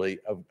probably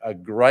a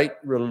great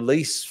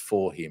release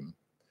for him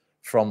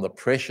from the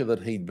pressure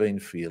that he'd been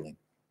feeling.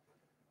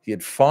 He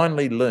had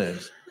finally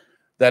learned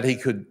that he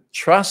could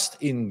trust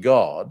in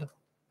God,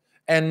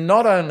 and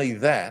not only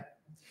that,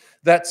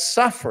 that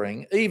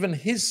suffering, even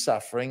his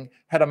suffering,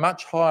 had a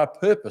much higher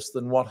purpose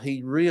than what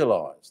he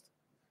realised,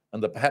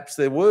 and that perhaps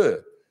there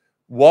were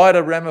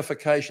wider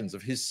ramifications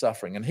of his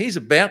suffering. And he's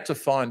about to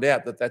find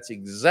out that that's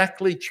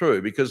exactly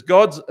true, because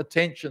God's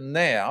attention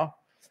now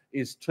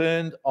is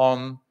turned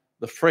on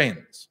the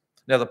friends.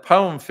 Now, the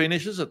poem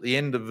finishes at the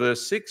end of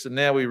verse 6, and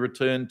now we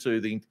return to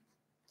the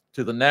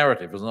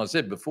narrative. As I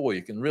said before,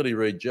 you can really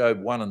read Job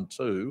 1 and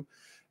 2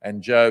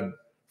 and Job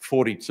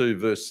 42,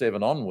 verse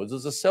 7 onwards,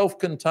 as a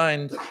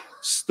self-contained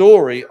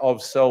story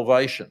of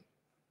salvation.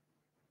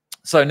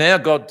 So now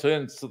God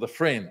turns to the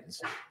friends.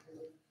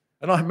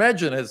 And I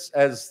imagine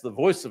as the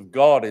voice of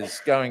God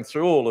is going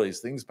through all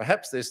these things,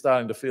 perhaps they're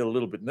starting to feel a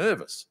little bit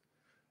nervous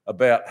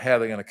about how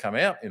they're going to come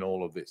out in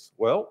all of this.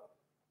 Well,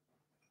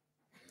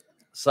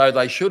 so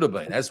they should have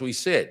been. As we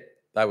said,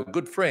 they were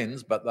good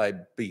friends, but they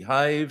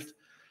behaved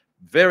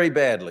very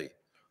badly,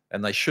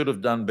 and they should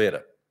have done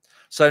better.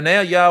 So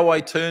now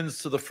Yahweh turns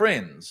to the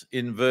friends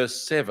in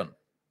verse 7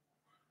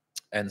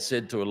 and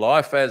said to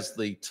Eliphaz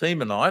the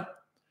Temanite,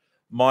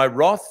 my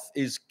wrath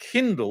is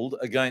kindled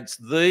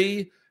against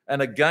thee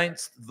and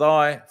against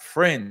thy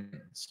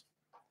friends,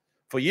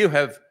 for you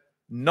have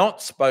not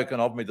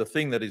spoken of me the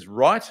thing that is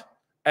right,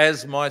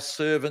 as my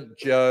servant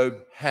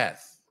Job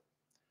hath.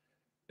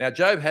 Now,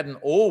 Job hadn't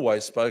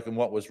always spoken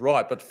what was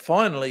right, but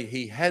finally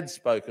he had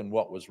spoken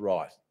what was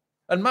right.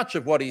 And much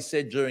of what he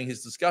said during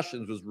his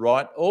discussions was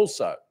right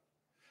also.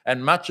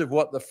 And much of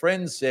what the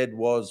friends said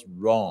was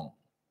wrong.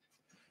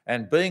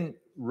 And being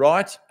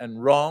right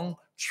and wrong,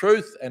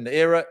 truth and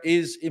error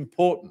is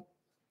important.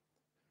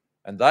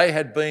 And they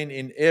had been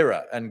in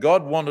error, and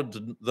God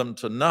wanted them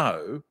to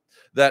know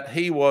that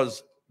he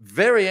was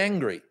very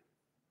angry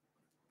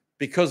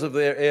because of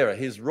their error.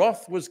 His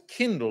wrath was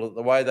kindled at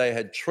the way they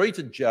had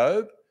treated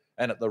Job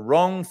and at the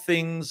wrong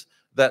things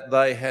that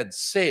they had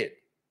said.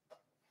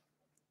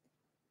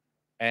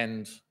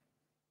 And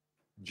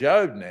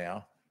Job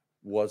now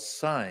was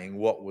saying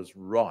what was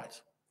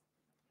right.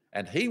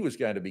 And he was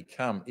going to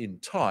become, in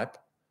type,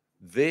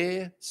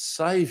 their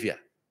saviour.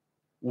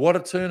 What a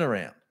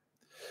turnaround.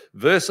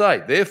 Verse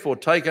 8, therefore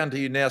take unto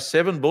you now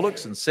 7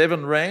 bullocks and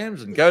 7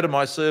 rams, and go to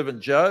my servant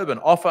Job, and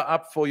offer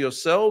up for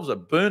yourselves a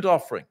burnt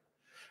offering.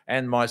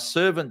 And my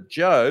servant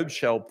Job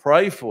shall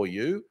pray for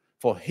you,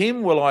 for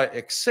him will I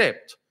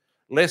accept,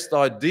 lest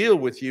I deal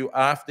with you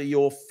after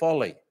your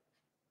folly.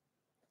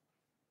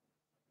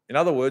 In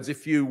other words,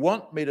 if you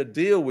want me to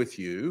deal with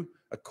you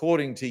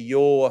according to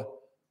your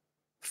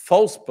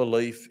false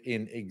belief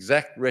in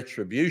exact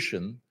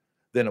retribution,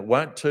 then it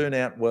won't turn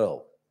out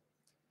well.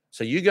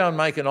 So you go and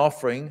make an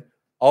offering,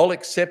 I'll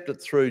accept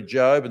it through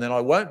Job, and then I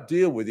won't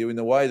deal with you in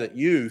the way that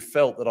you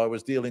felt that I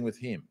was dealing with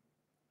him.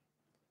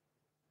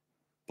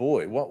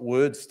 Boy, what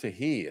words to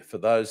hear for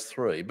those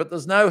 3. But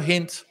there's no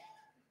hint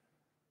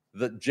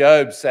that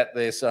Job sat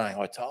there saying,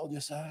 I told you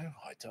so,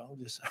 I told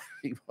you so.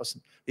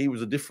 He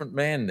was a different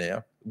man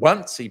now.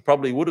 Once he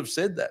probably would have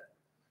said that.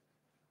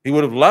 He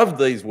would have loved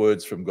these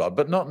words from God,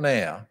 but not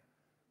now,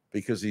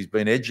 because he's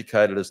been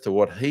educated as to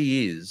what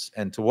he is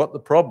and to what the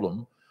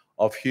problem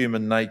of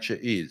human nature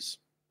is.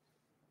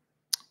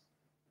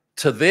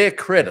 To their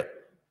credit,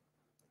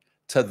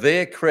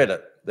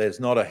 there's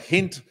not a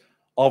hint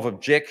of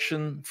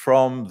objection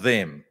from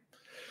them.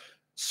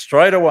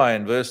 Straight away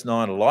in verse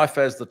 9,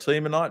 Eliphaz the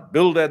Temanite,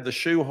 Bildad the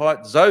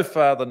Shuhite,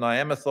 Zophar the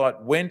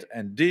Naamathite went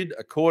and did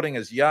according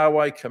as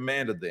Yahweh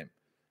commanded them.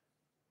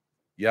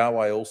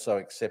 Yahweh also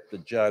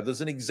accepted Job.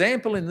 There's an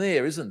example in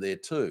there, isn't there,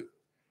 too?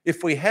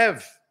 If we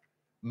have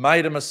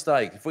made a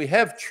mistake, if we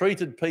have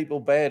treated people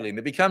badly, and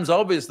it becomes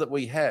obvious that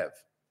we have,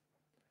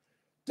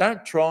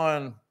 don't try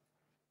and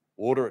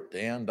water it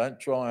down. Don't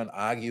try and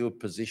argue a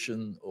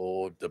position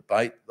or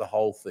debate the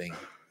whole thing.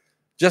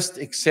 Just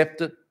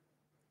accept it,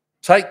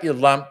 take your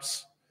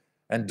lumps,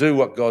 and do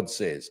what God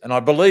says. And I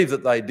believe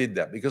that they did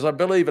that, because I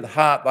believe at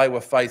heart they were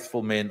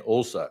faithful men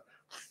also.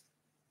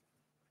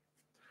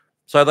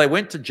 So they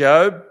went to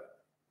Job,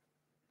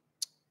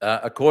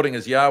 according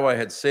as Yahweh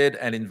had said,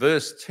 and in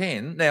verse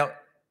 10, now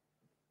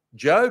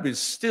Job is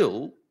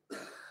still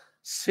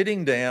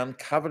sitting down,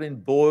 covered in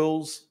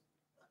boils,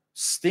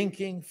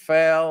 stinking,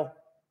 foul,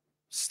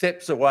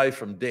 steps away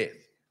from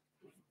death.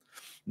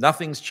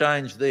 Nothing's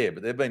changed there,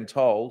 but they've been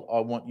told, I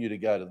want you to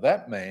go to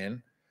that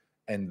man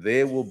and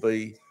there will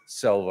be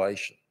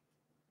salvation.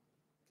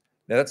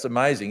 Now that's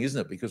amazing, isn't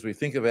it? Because we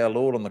think of our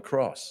Lord on the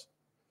cross,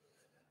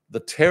 the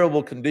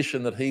terrible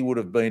condition that he would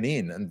have been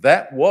in, and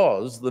that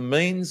was the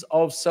means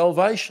of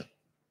salvation,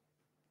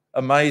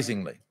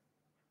 amazingly.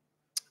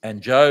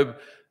 And Job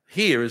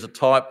here is a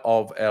type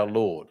of our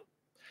Lord.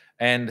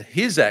 And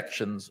his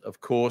actions, of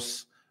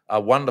course,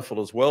 are wonderful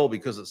as well,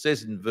 because it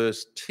says in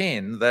verse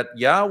 10 that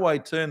Yahweh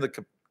turned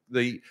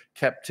the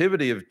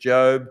captivity of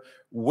Job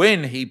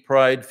when he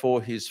prayed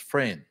for his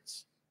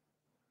friends,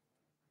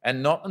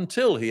 and not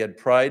until he had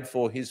prayed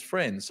for his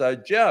friends. So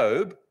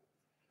Job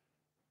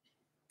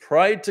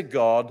prayed to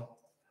God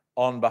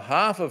on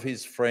behalf of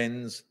his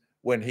friends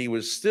when he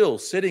was still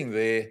sitting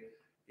there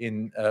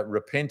in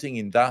repenting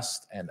in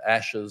dust and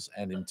ashes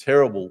and in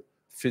terrible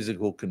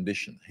physical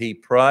condition. He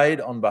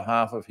prayed on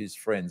behalf of his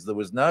friends. There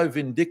was no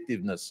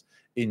vindictiveness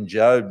in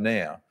Job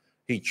now.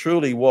 He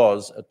truly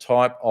was a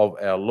type of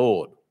our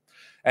Lord.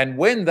 And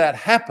when that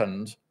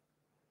happened,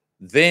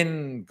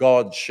 then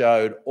God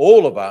showed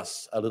all of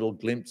us a little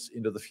glimpse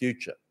into the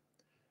future,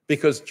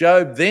 because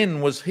Job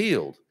then was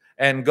healed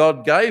and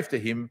God gave to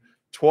him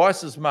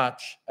twice as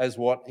much as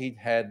what he'd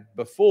had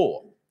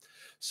before.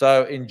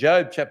 So in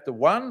Job chapter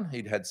 1,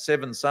 he'd had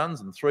 7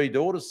 sons and 3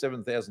 daughters,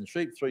 7,000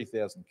 sheep,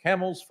 3,000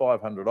 camels,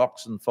 500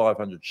 oxen,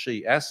 500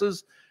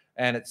 she-asses.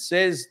 And it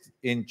says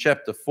in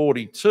chapter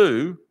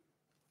 42,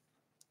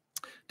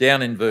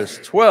 down in verse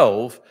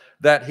 12,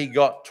 that he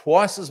got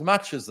twice as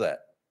much as that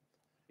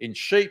in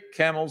sheep,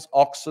 camels,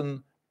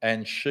 oxen,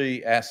 and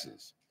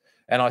she-asses.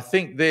 And I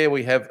think there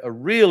we have a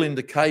real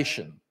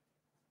indication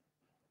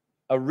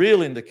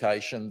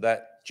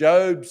that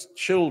Job's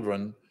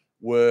children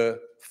were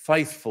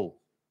faithful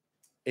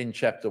in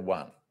chapter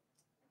 1.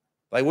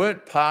 They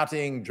weren't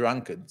partying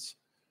drunkards.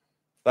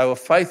 They were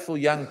faithful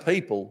young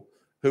people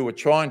who were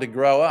trying to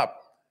grow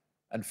up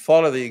and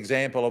follow the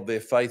example of their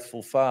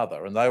faithful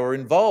father. And they were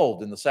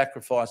involved in the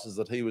sacrifices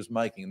that he was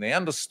making. And they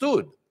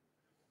understood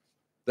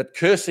that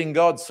cursing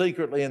God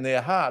secretly in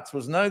their hearts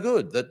was no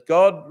good, that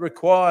God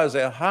requires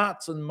our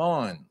hearts and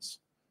minds,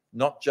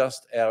 not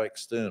just our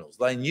externals.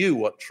 They knew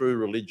what true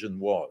religion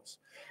was,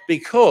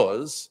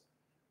 because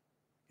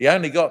he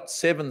only got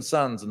 7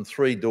 sons and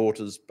 3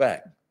 daughters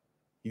back.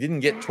 He didn't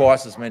get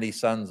twice as many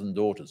sons and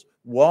daughters.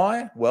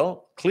 Why?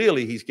 Well,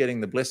 clearly he's getting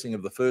the blessing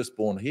of the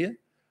firstborn here,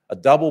 a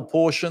double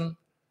portion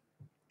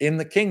in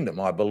the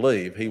kingdom. I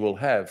believe he will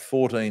have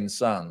 14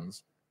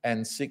 sons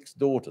and 6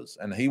 daughters,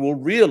 and he will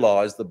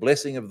realize the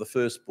blessing of the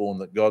firstborn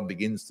that God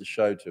begins to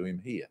show to him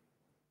here.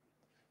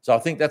 So I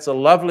think that's a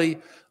lovely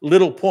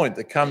little point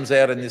that comes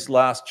out in this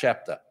last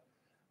chapter.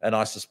 And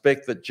I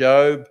suspect that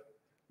Job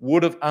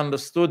would have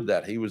understood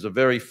that. He was a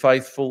very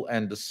faithful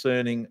and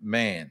discerning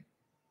man.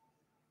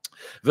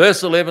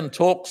 Verse 11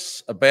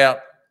 talks about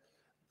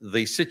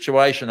the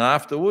situation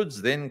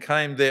afterwards. Then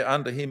came there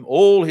unto him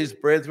all his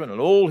brethren and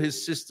all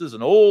his sisters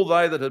and all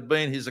they that had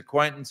been his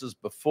acquaintances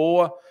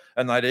before,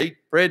 and they'd eat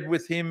bread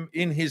with him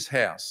in his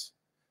house.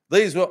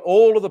 These were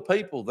all of the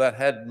people that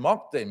had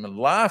mocked him and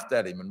laughed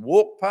at him and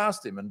walked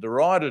past him and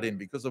derided him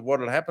because of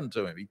what had happened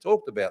to him. He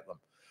talked about them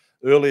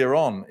earlier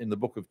on in the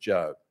book of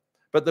Job.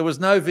 But there was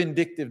no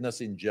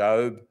vindictiveness in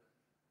Job,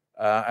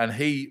 and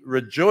he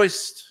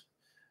rejoiced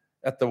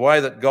at the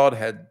way that God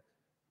had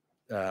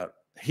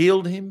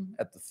healed him,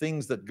 at the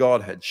things that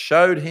God had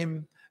showed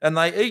him, and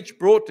they each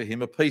brought to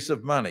him a piece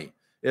of money,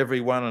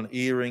 every one an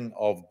earring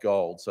of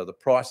gold. So the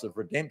price of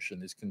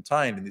redemption is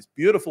contained in this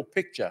beautiful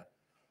picture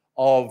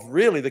of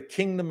really the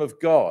kingdom of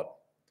God,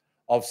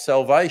 of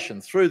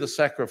salvation through the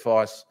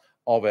sacrifice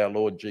of our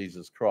Lord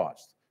Jesus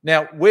Christ.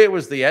 Now, where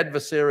was the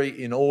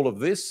adversary in all of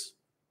this?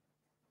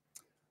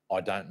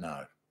 I don't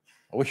know.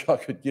 I wish I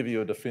could give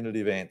you a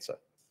definitive answer.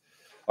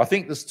 I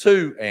think there's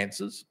 2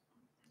 answers.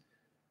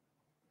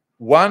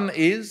 One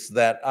is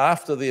that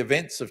after the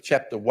events of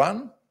chapter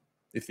 1,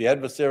 If the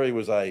adversary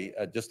was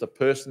just a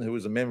person who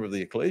was a member of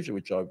the ecclesia,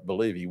 which I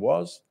believe he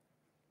was,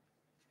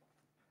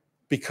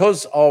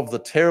 because of the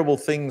terrible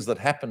things that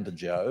happened to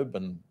Job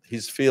and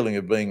his feeling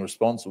of being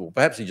responsible,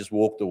 perhaps he just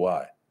walked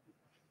away.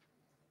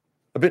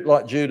 A bit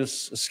like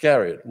Judas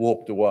Iscariot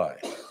walked away.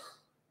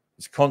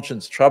 His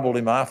conscience troubled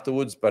him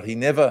afterwards, but he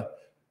never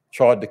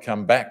tried to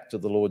come back to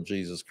the Lord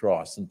Jesus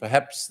Christ. And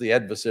perhaps the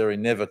adversary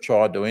never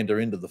tried to enter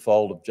into the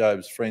fold of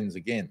Job's friends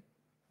again.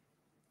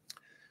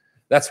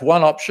 That's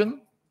one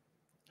option.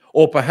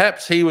 Or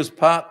perhaps he was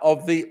part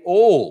of the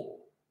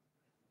all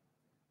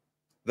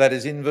that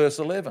is in verse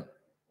 11.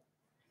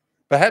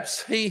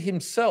 Perhaps he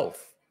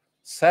himself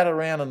sat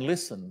around and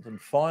listened and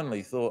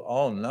finally thought,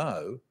 oh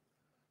no,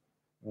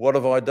 what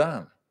have I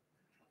done?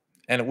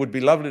 And it would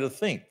be lovely to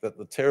think that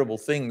the terrible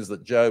things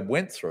that Job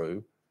went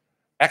through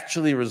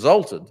actually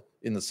resulted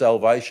in the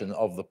salvation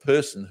of the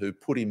person who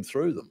put him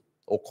through them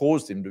or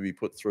caused him to be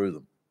put through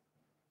them.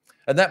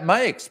 And that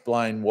may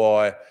explain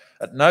why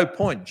at no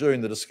point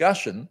during the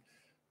discussion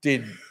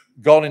did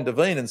God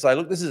intervene and say,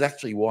 look, this is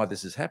actually why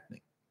this is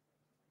happening.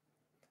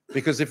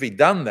 Because if he'd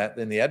done that,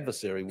 then the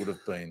adversary would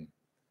have been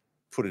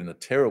put in a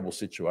terrible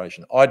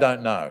situation. I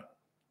don't know.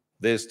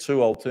 There's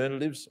two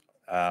alternatives.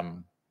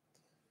 And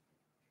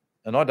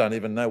I don't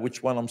even know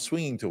which one I'm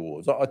swinging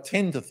towards. I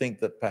tend to think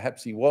that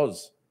perhaps he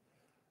was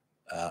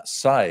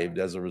saved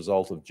as a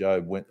result of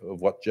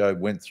what Job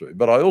went through.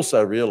 But I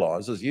also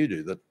realise, as you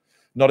do, that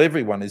not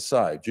everyone is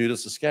saved.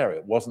 Judas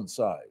Iscariot wasn't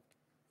saved,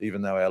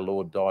 even though our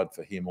Lord died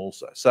for him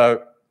also.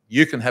 So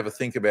you can have a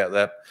think about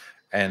that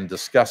and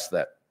discuss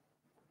that.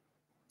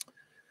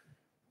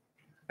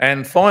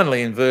 And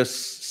finally, in verse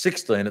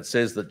 16, it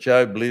says that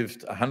Job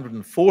lived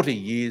 140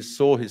 years,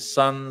 saw his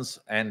sons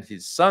and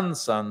his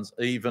sons' sons,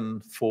 even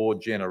 4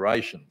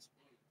 generations.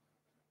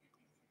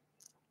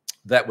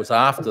 That was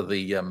after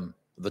the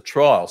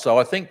trial. So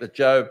I think that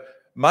Job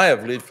may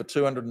have lived for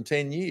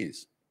 210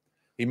 years.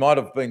 He might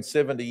have been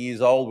 70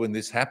 years old when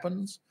this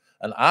happens,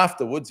 and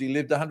afterwards he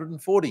lived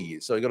 140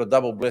 years. So he got a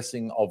double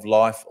blessing of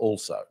life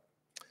also.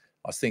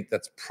 I think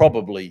that's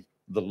probably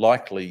the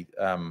likely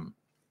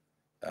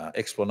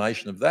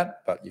explanation of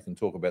that, but you can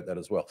talk about that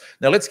as well.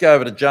 Now let's go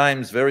over to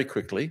James very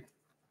quickly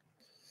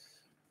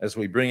as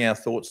we bring our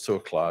thoughts to a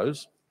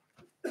close.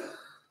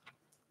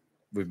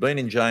 We've been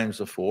in James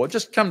before.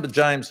 Just come to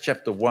James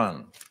chapter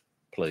 1,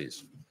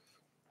 please.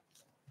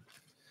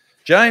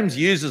 James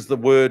uses the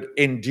word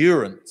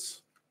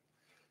endurance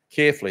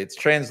carefully. It's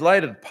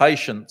translated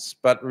patience,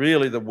 but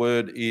really the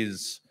word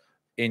is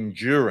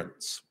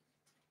endurance.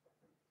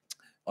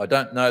 I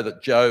don't know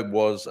that Job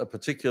was a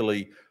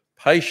particularly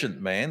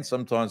patient man.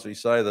 Sometimes we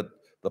say that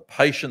the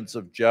patience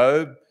of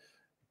Job,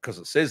 because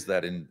it says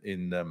that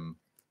in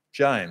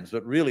James,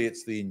 but really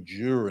it's the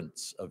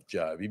endurance of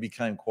Job. He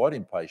became quite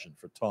impatient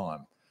for a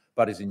time,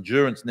 but his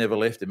endurance never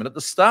left him. And at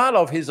the start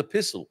of his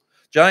epistle,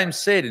 James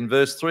said in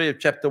verse 3 of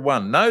chapter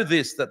 1, know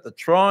this, that the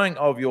trying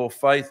of your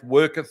faith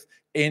worketh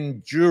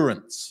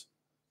endurance.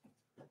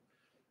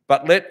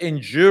 But let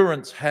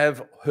endurance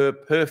have her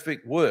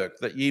perfect work,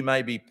 that ye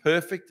may be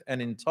perfect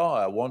and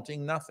entire,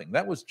 wanting nothing.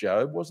 That was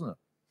Job, wasn't it?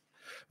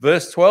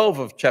 Verse 12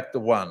 of chapter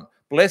 1,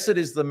 blessed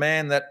is the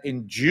man that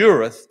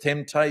endureth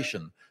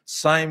temptation.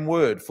 Same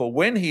word, for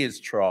when he is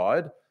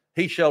tried,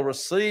 he shall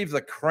receive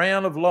the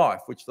crown of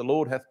life, which the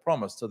Lord hath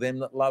promised to them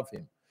that love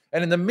him.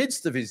 And in the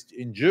midst of his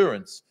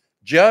endurance,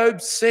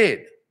 Job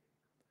said,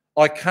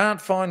 I can't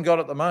find God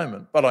at the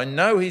moment, but I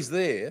know he's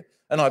there,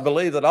 and I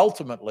believe that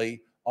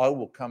ultimately I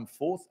will come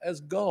forth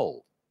as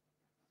gold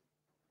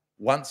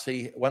once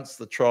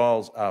the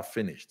trials are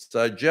finished.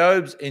 So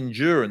Job's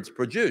endurance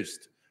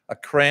produced a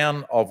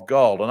crown of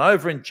gold. And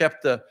over in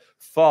chapter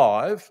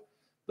 5,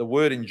 the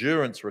word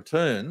endurance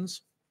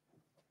returns.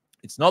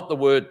 It's not the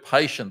word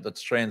patient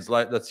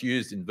that's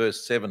used in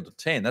verse 7 to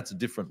 10. That's a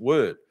different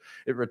word.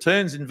 It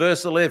returns in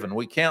verse 11.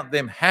 We count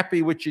them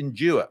happy which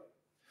endure.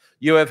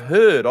 You have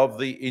heard of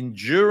the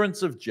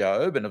endurance of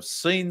Job and have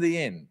seen the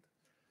end.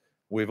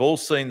 We've all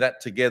seen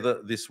that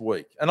together this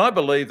week. And I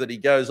believe that he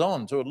goes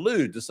on to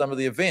allude to some of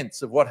the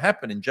events of what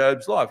happened in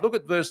Job's life. Look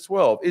at verse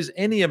 12. Is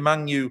any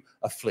among you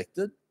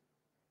afflicted?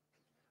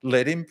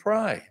 Let him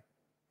pray.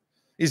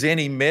 Is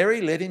any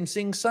merry? Let him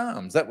sing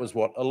psalms. That was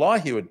what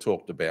Elihu had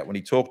talked about when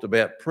he talked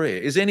about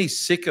prayer. Is any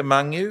sick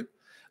among you?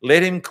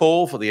 Let him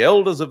call for the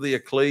elders of the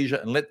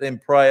ecclesia and let them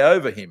pray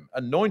over him,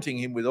 anointing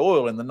him with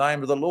oil in the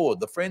name of the Lord.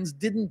 The friends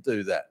didn't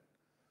do that.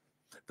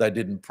 They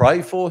didn't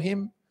pray for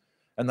him,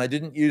 and they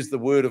didn't use the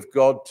word of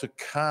God to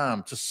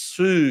calm, to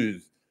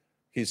soothe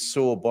his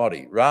sore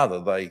body.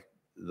 Rather,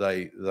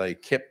 they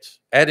kept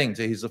adding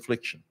to his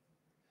affliction.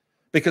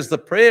 Because the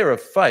prayer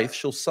of faith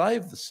shall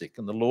save the sick,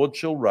 and the Lord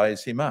shall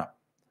raise him up.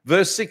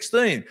 Verse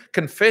 16,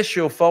 confess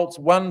your faults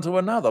one to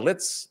another.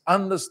 Let's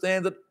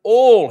understand that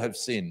all have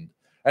sinned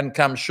and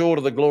come short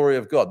of the glory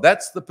of God.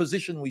 That's the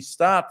position we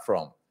start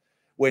from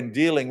when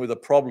dealing with a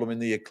problem in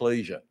the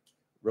ecclesia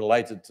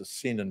related to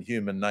sin and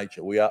human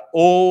nature. We are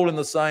all in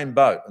the same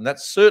boat, and that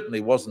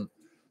certainly wasn't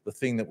the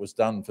thing that was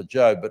done for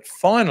Job. But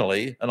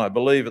finally, and I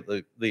believe at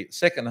the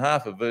second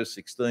half of verse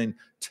 16,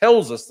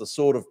 tells us the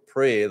sort of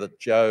prayer that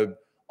Job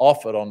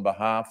offered on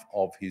behalf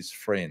of his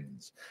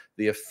friends.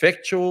 The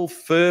effectual,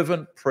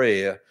 fervent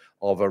prayer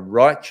of a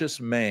righteous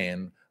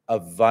man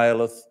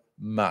availeth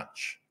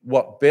much.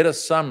 What better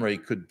summary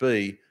could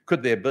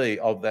there be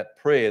of that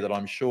prayer that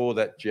I'm sure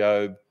that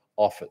Job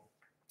offered?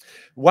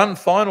 One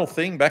final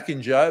thing back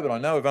in Job, and I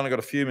know we've only got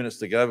a few minutes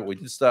to go, but we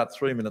did start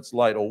 3 minutes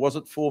late, or was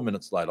it 4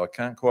 minutes late? I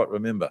can't quite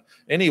remember.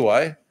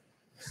 Anyway,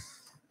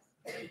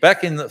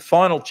 back in the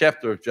final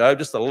chapter of Job,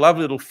 just a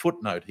lovely little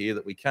footnote here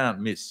that we can't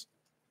miss.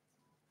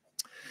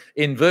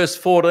 In verse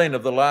 14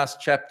 of the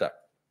last chapter,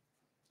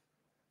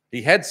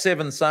 he had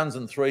 7 sons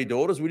and 3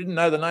 daughters. We didn't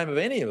know the name of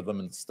any of them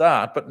at the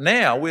start, but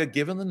now we're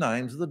given the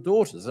names of the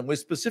daughters. And we're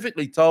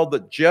specifically told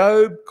that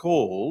Job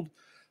called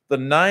the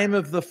name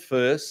of the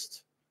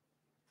first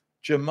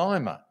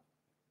Jemimah.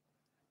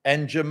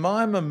 And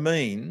Jemimah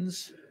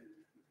means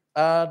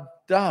a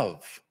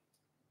dove.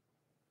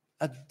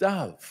 A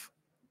dove.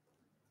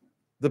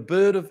 The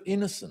bird of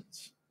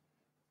innocence.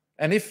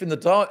 And if in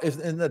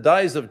the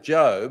days of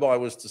Job, I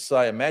was to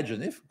say,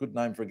 imagine if, good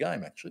name for a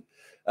game actually,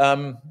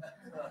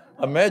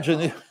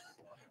 imagine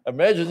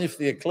if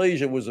the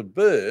ecclesia was a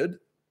bird,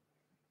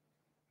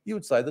 you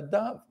would say the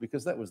dove,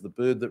 because that was the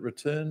bird that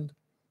returned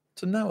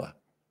to Noah.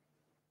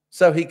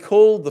 So he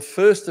called the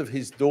first of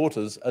his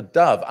daughters a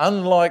dove,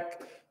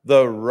 unlike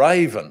the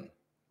raven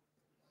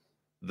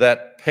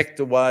that pecked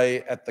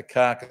away at the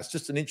carcass.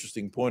 Just an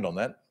interesting point on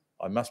that.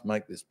 I must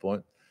make this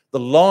point. The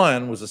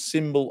lion was a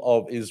symbol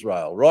of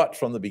Israel right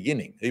from the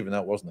beginning, even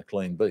though it wasn't a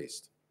clean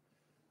beast.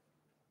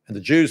 And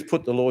the Jews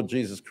put the Lord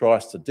Jesus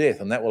Christ to death,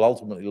 and that will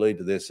ultimately lead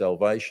to their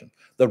salvation.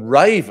 The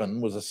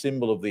raven was a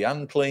symbol of the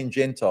unclean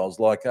Gentiles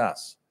like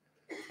us.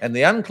 And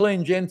the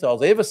unclean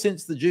Gentiles, ever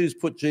since the Jews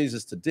put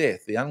Jesus to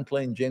death, the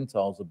unclean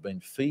Gentiles have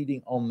been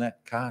feeding on that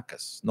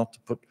carcass, not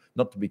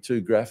to be too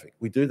graphic.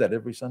 We do that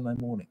every Sunday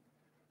morning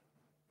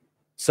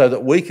so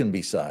that we can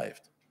be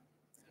saved.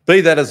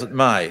 Be that as it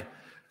may,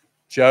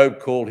 Job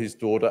called his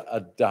daughter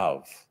a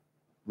dove,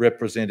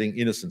 representing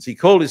innocence. He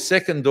called his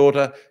second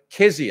daughter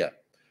Kezia,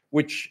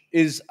 which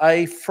is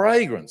a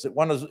fragrance. It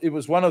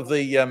was one of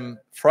the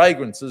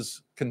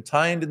fragrances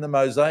contained in the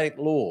Mosaic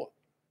law,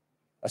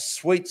 a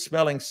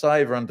sweet-smelling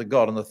savour unto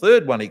God. And the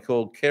third one he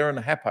called Keren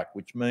Hapuk,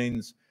 which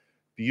means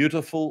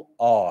beautiful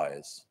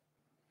eyes.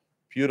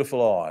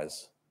 Beautiful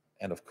eyes.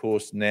 And of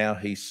course, now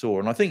he saw.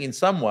 And I think in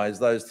some ways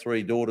those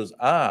 3 daughters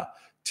are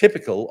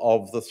typical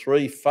of the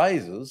 3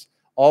 phases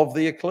of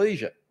the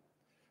ecclesia.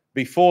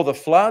 Before the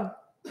flood,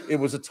 it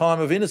was a time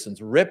of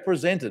innocence,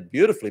 represented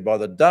beautifully by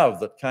the dove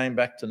that came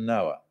back to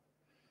Noah.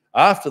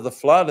 After the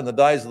flood, in the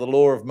days of the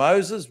law of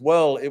Moses,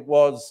 well, it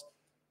was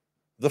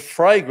the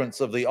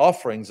fragrance of the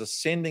offerings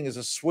ascending as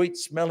a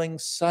sweet-smelling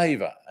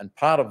savour, and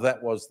part of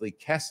that was the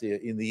cassia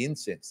in the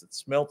incense that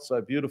smelt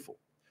so beautiful.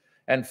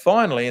 And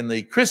finally, in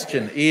the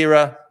Christian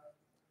era,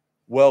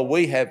 well,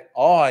 we have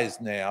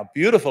eyes now,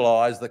 beautiful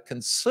eyes that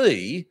can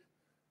see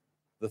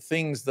the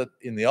things that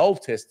in the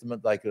Old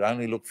Testament they could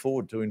only look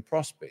forward to in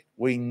prospect.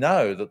 We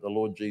know that the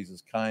Lord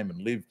Jesus came and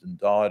lived and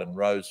died and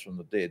rose from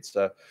the dead.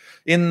 So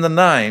in the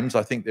names,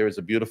 I think there is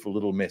a beautiful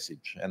little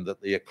message, and that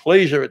the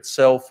ecclesia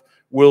itself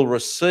will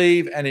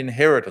receive an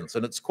inheritance.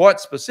 And it's quite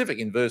specific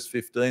in verse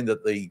 15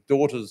 that the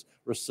daughters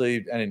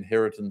received an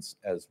inheritance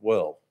as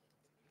well.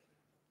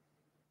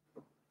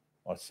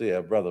 I see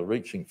our brother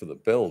reaching for the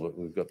bell, but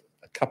we've got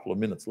a couple of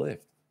minutes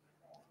left.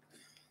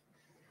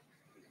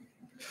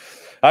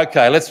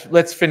 Okay,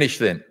 let's finish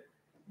then.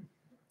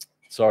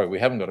 Sorry, we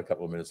haven't got a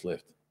couple of minutes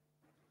left.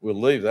 We'll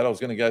leave that. I was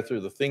going to go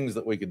through the things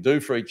that we could do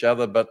for each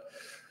other, but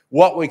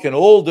what we can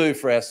all do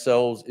for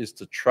ourselves is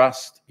to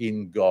trust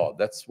in God.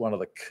 That's one of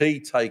the key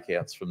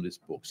takeouts from this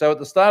book. So at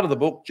the start of the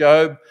book,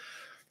 Job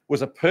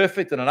was a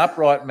perfect and an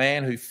upright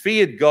man who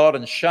feared God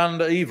and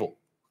shunned evil.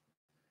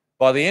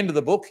 By the end of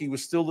the book, he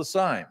was still the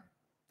same.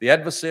 The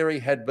adversary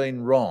had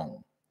been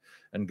wrong,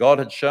 and God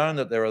had shown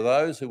that there are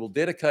those who will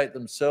dedicate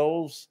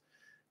themselves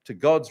to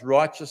God's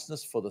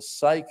righteousness for the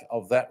sake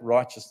of that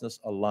righteousness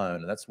alone.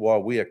 And that's why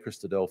we are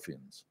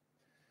Christadelphians.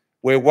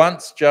 Where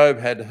once Job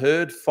had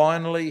heard,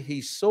 finally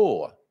he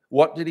saw.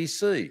 What did he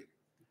see?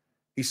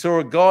 He saw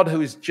a God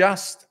who is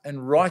just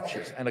and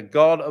righteous, and a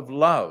God of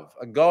love,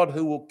 a God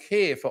who will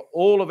care for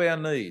all of our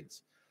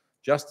needs,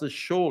 just as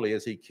surely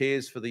as he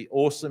cares for the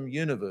awesome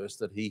universe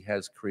that he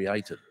has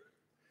created.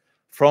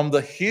 From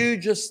the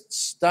hugest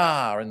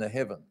star in the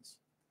heavens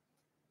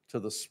to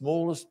the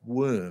smallest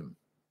worm,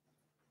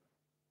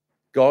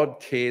 God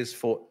cares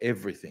for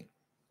everything.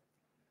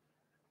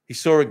 He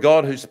saw a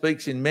God who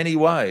speaks in many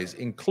ways,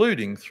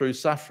 including through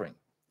suffering.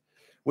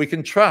 We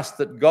can trust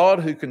that God,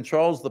 who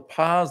controls the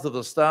paths of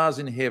the stars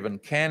in heaven,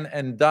 can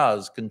and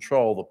does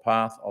control the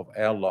path of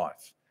our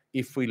life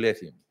if we let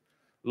him.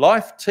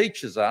 Life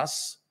teaches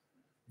us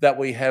that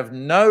we have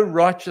no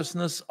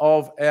righteousness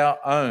of our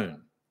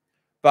own,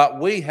 but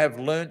we have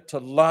learnt to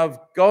love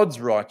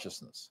God's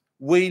righteousness.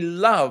 We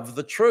love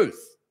the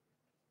truth,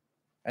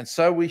 and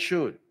so we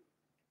should.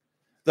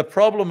 The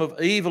problem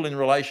of evil in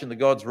relation to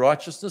God's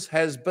righteousness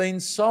has been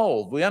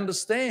solved. We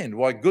understand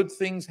why good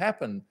things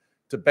happen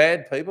to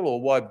bad people,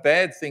 or why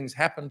bad things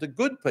happen to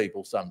good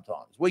people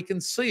sometimes. We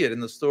can see it in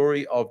the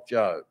story of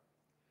Job.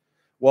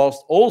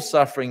 Whilst all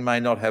suffering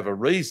may not have a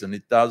reason,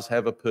 it does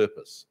have a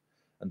purpose.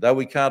 And though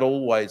we can't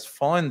always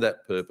find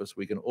that purpose,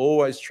 we can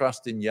always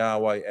trust in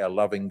Yahweh, our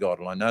loving God.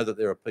 And I know that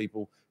there are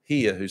people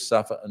here who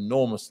suffer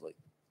enormously.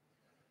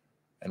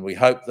 And we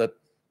hope that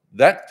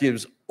that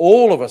gives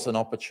all of us an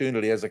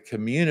opportunity as a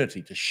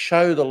community to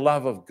show the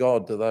love of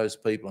God to those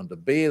people and to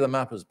bear them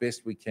up as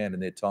best we can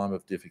in their time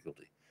of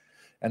difficulty.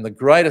 And the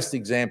greatest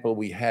example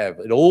we have,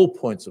 it all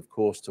points, of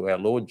course, to our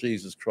Lord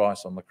Jesus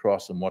Christ on the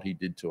cross and what he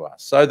did to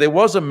us. So there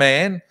was a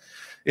man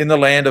in the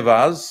land of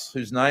Uz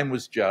whose name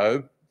was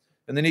Job,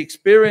 and then the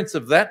experience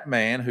of that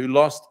man who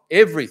lost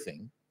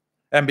everything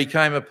and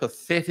became a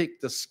pathetic,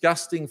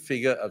 disgusting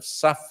figure of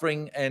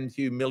suffering and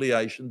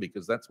humiliation,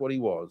 because that's what he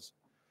was.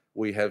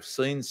 We have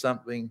seen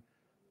something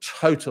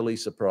totally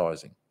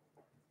surprising,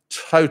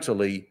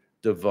 totally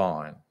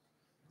divine.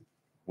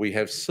 We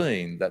have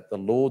seen that the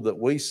Lord that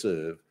we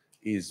serve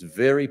is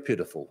very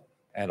pitiful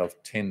and of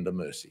tender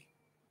mercy.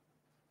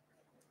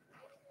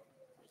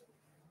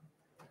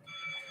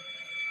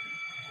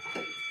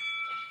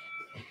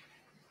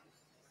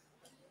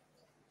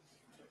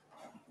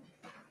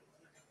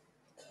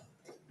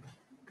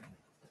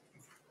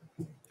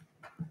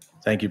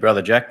 Thank you,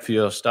 Brother Jack, for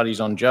your studies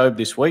on Job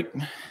this week.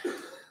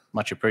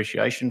 Much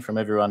appreciation from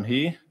everyone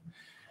here.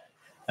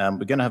 We're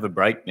going to have a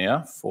break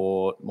now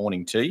for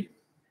morning tea.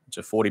 It's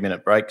a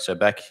 40-minute break, so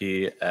back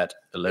here at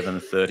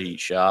 11:30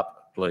 sharp,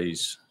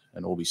 please,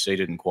 and all be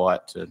seated and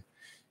quiet to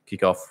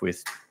kick off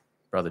with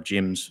Brother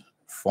Jim's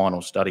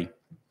final study.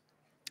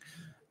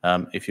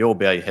 If you all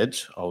bow your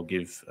heads, I'll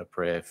give a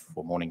prayer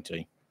for morning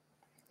tea.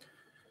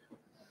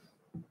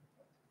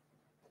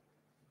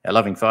 Our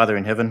loving Father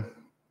in heaven,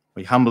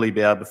 we humbly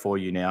bow before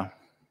you now.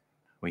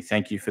 We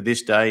thank you for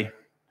this day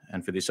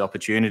and for this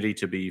opportunity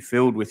to be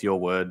filled with your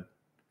word,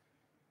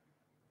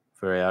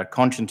 for our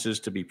consciences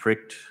to be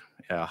pricked,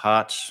 our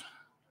hearts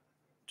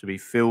to be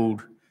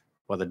filled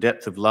by the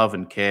depth of love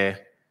and care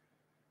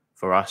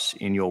for us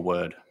in your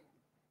word.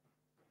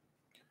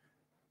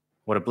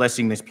 What a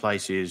blessing this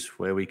place is,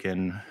 where we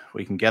can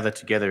gather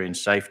together in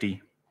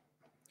safety,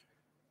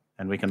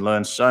 and we can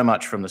learn so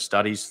much from the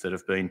studies that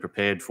have been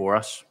prepared for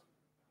us.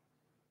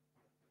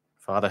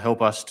 Father,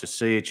 help us to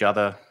see each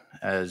other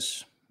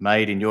as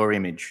made in your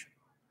image.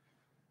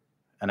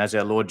 And as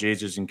our Lord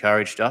Jesus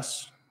encouraged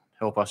us,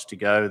 help us to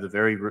go to the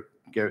very root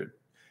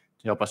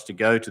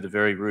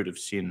of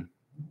sin.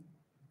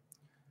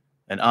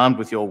 And armed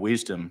with your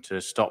wisdom to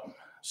stop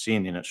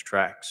sin in its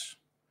tracks,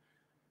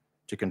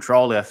 to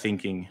control our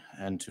thinking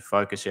and to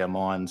focus our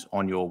minds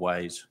on your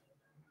ways,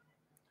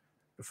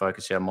 to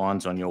focus our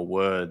minds on your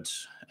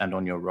words and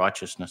on your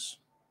righteousness.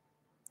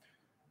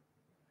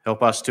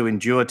 Help us to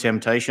endure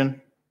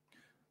temptation,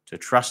 to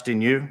trust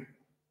in you,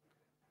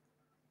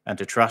 and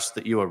to trust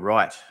that you are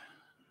right,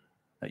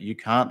 that you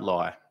can't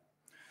lie,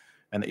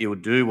 and that you will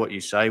do what you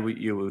say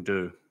you will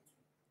do.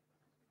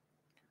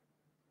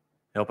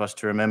 Help us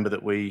to remember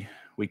that we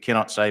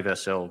cannot save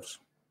ourselves.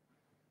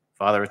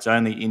 Father, it's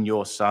only in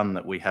your Son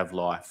that we have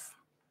life,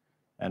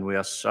 and we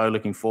are so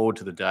looking forward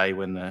to the day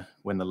when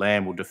the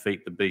Lamb will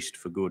defeat the beast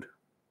for good.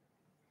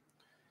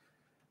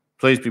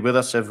 Please be with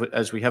us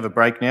as we have a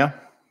break now,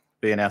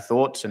 be in our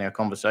thoughts and our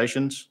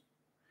conversations.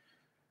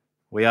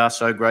 We are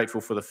so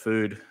grateful for the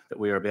food that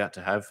we are about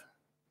to have,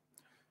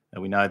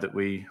 and we know that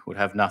we would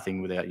have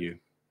nothing without you.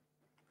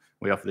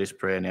 We offer this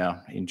prayer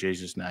now in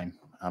Jesus' name.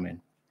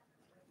 Amen.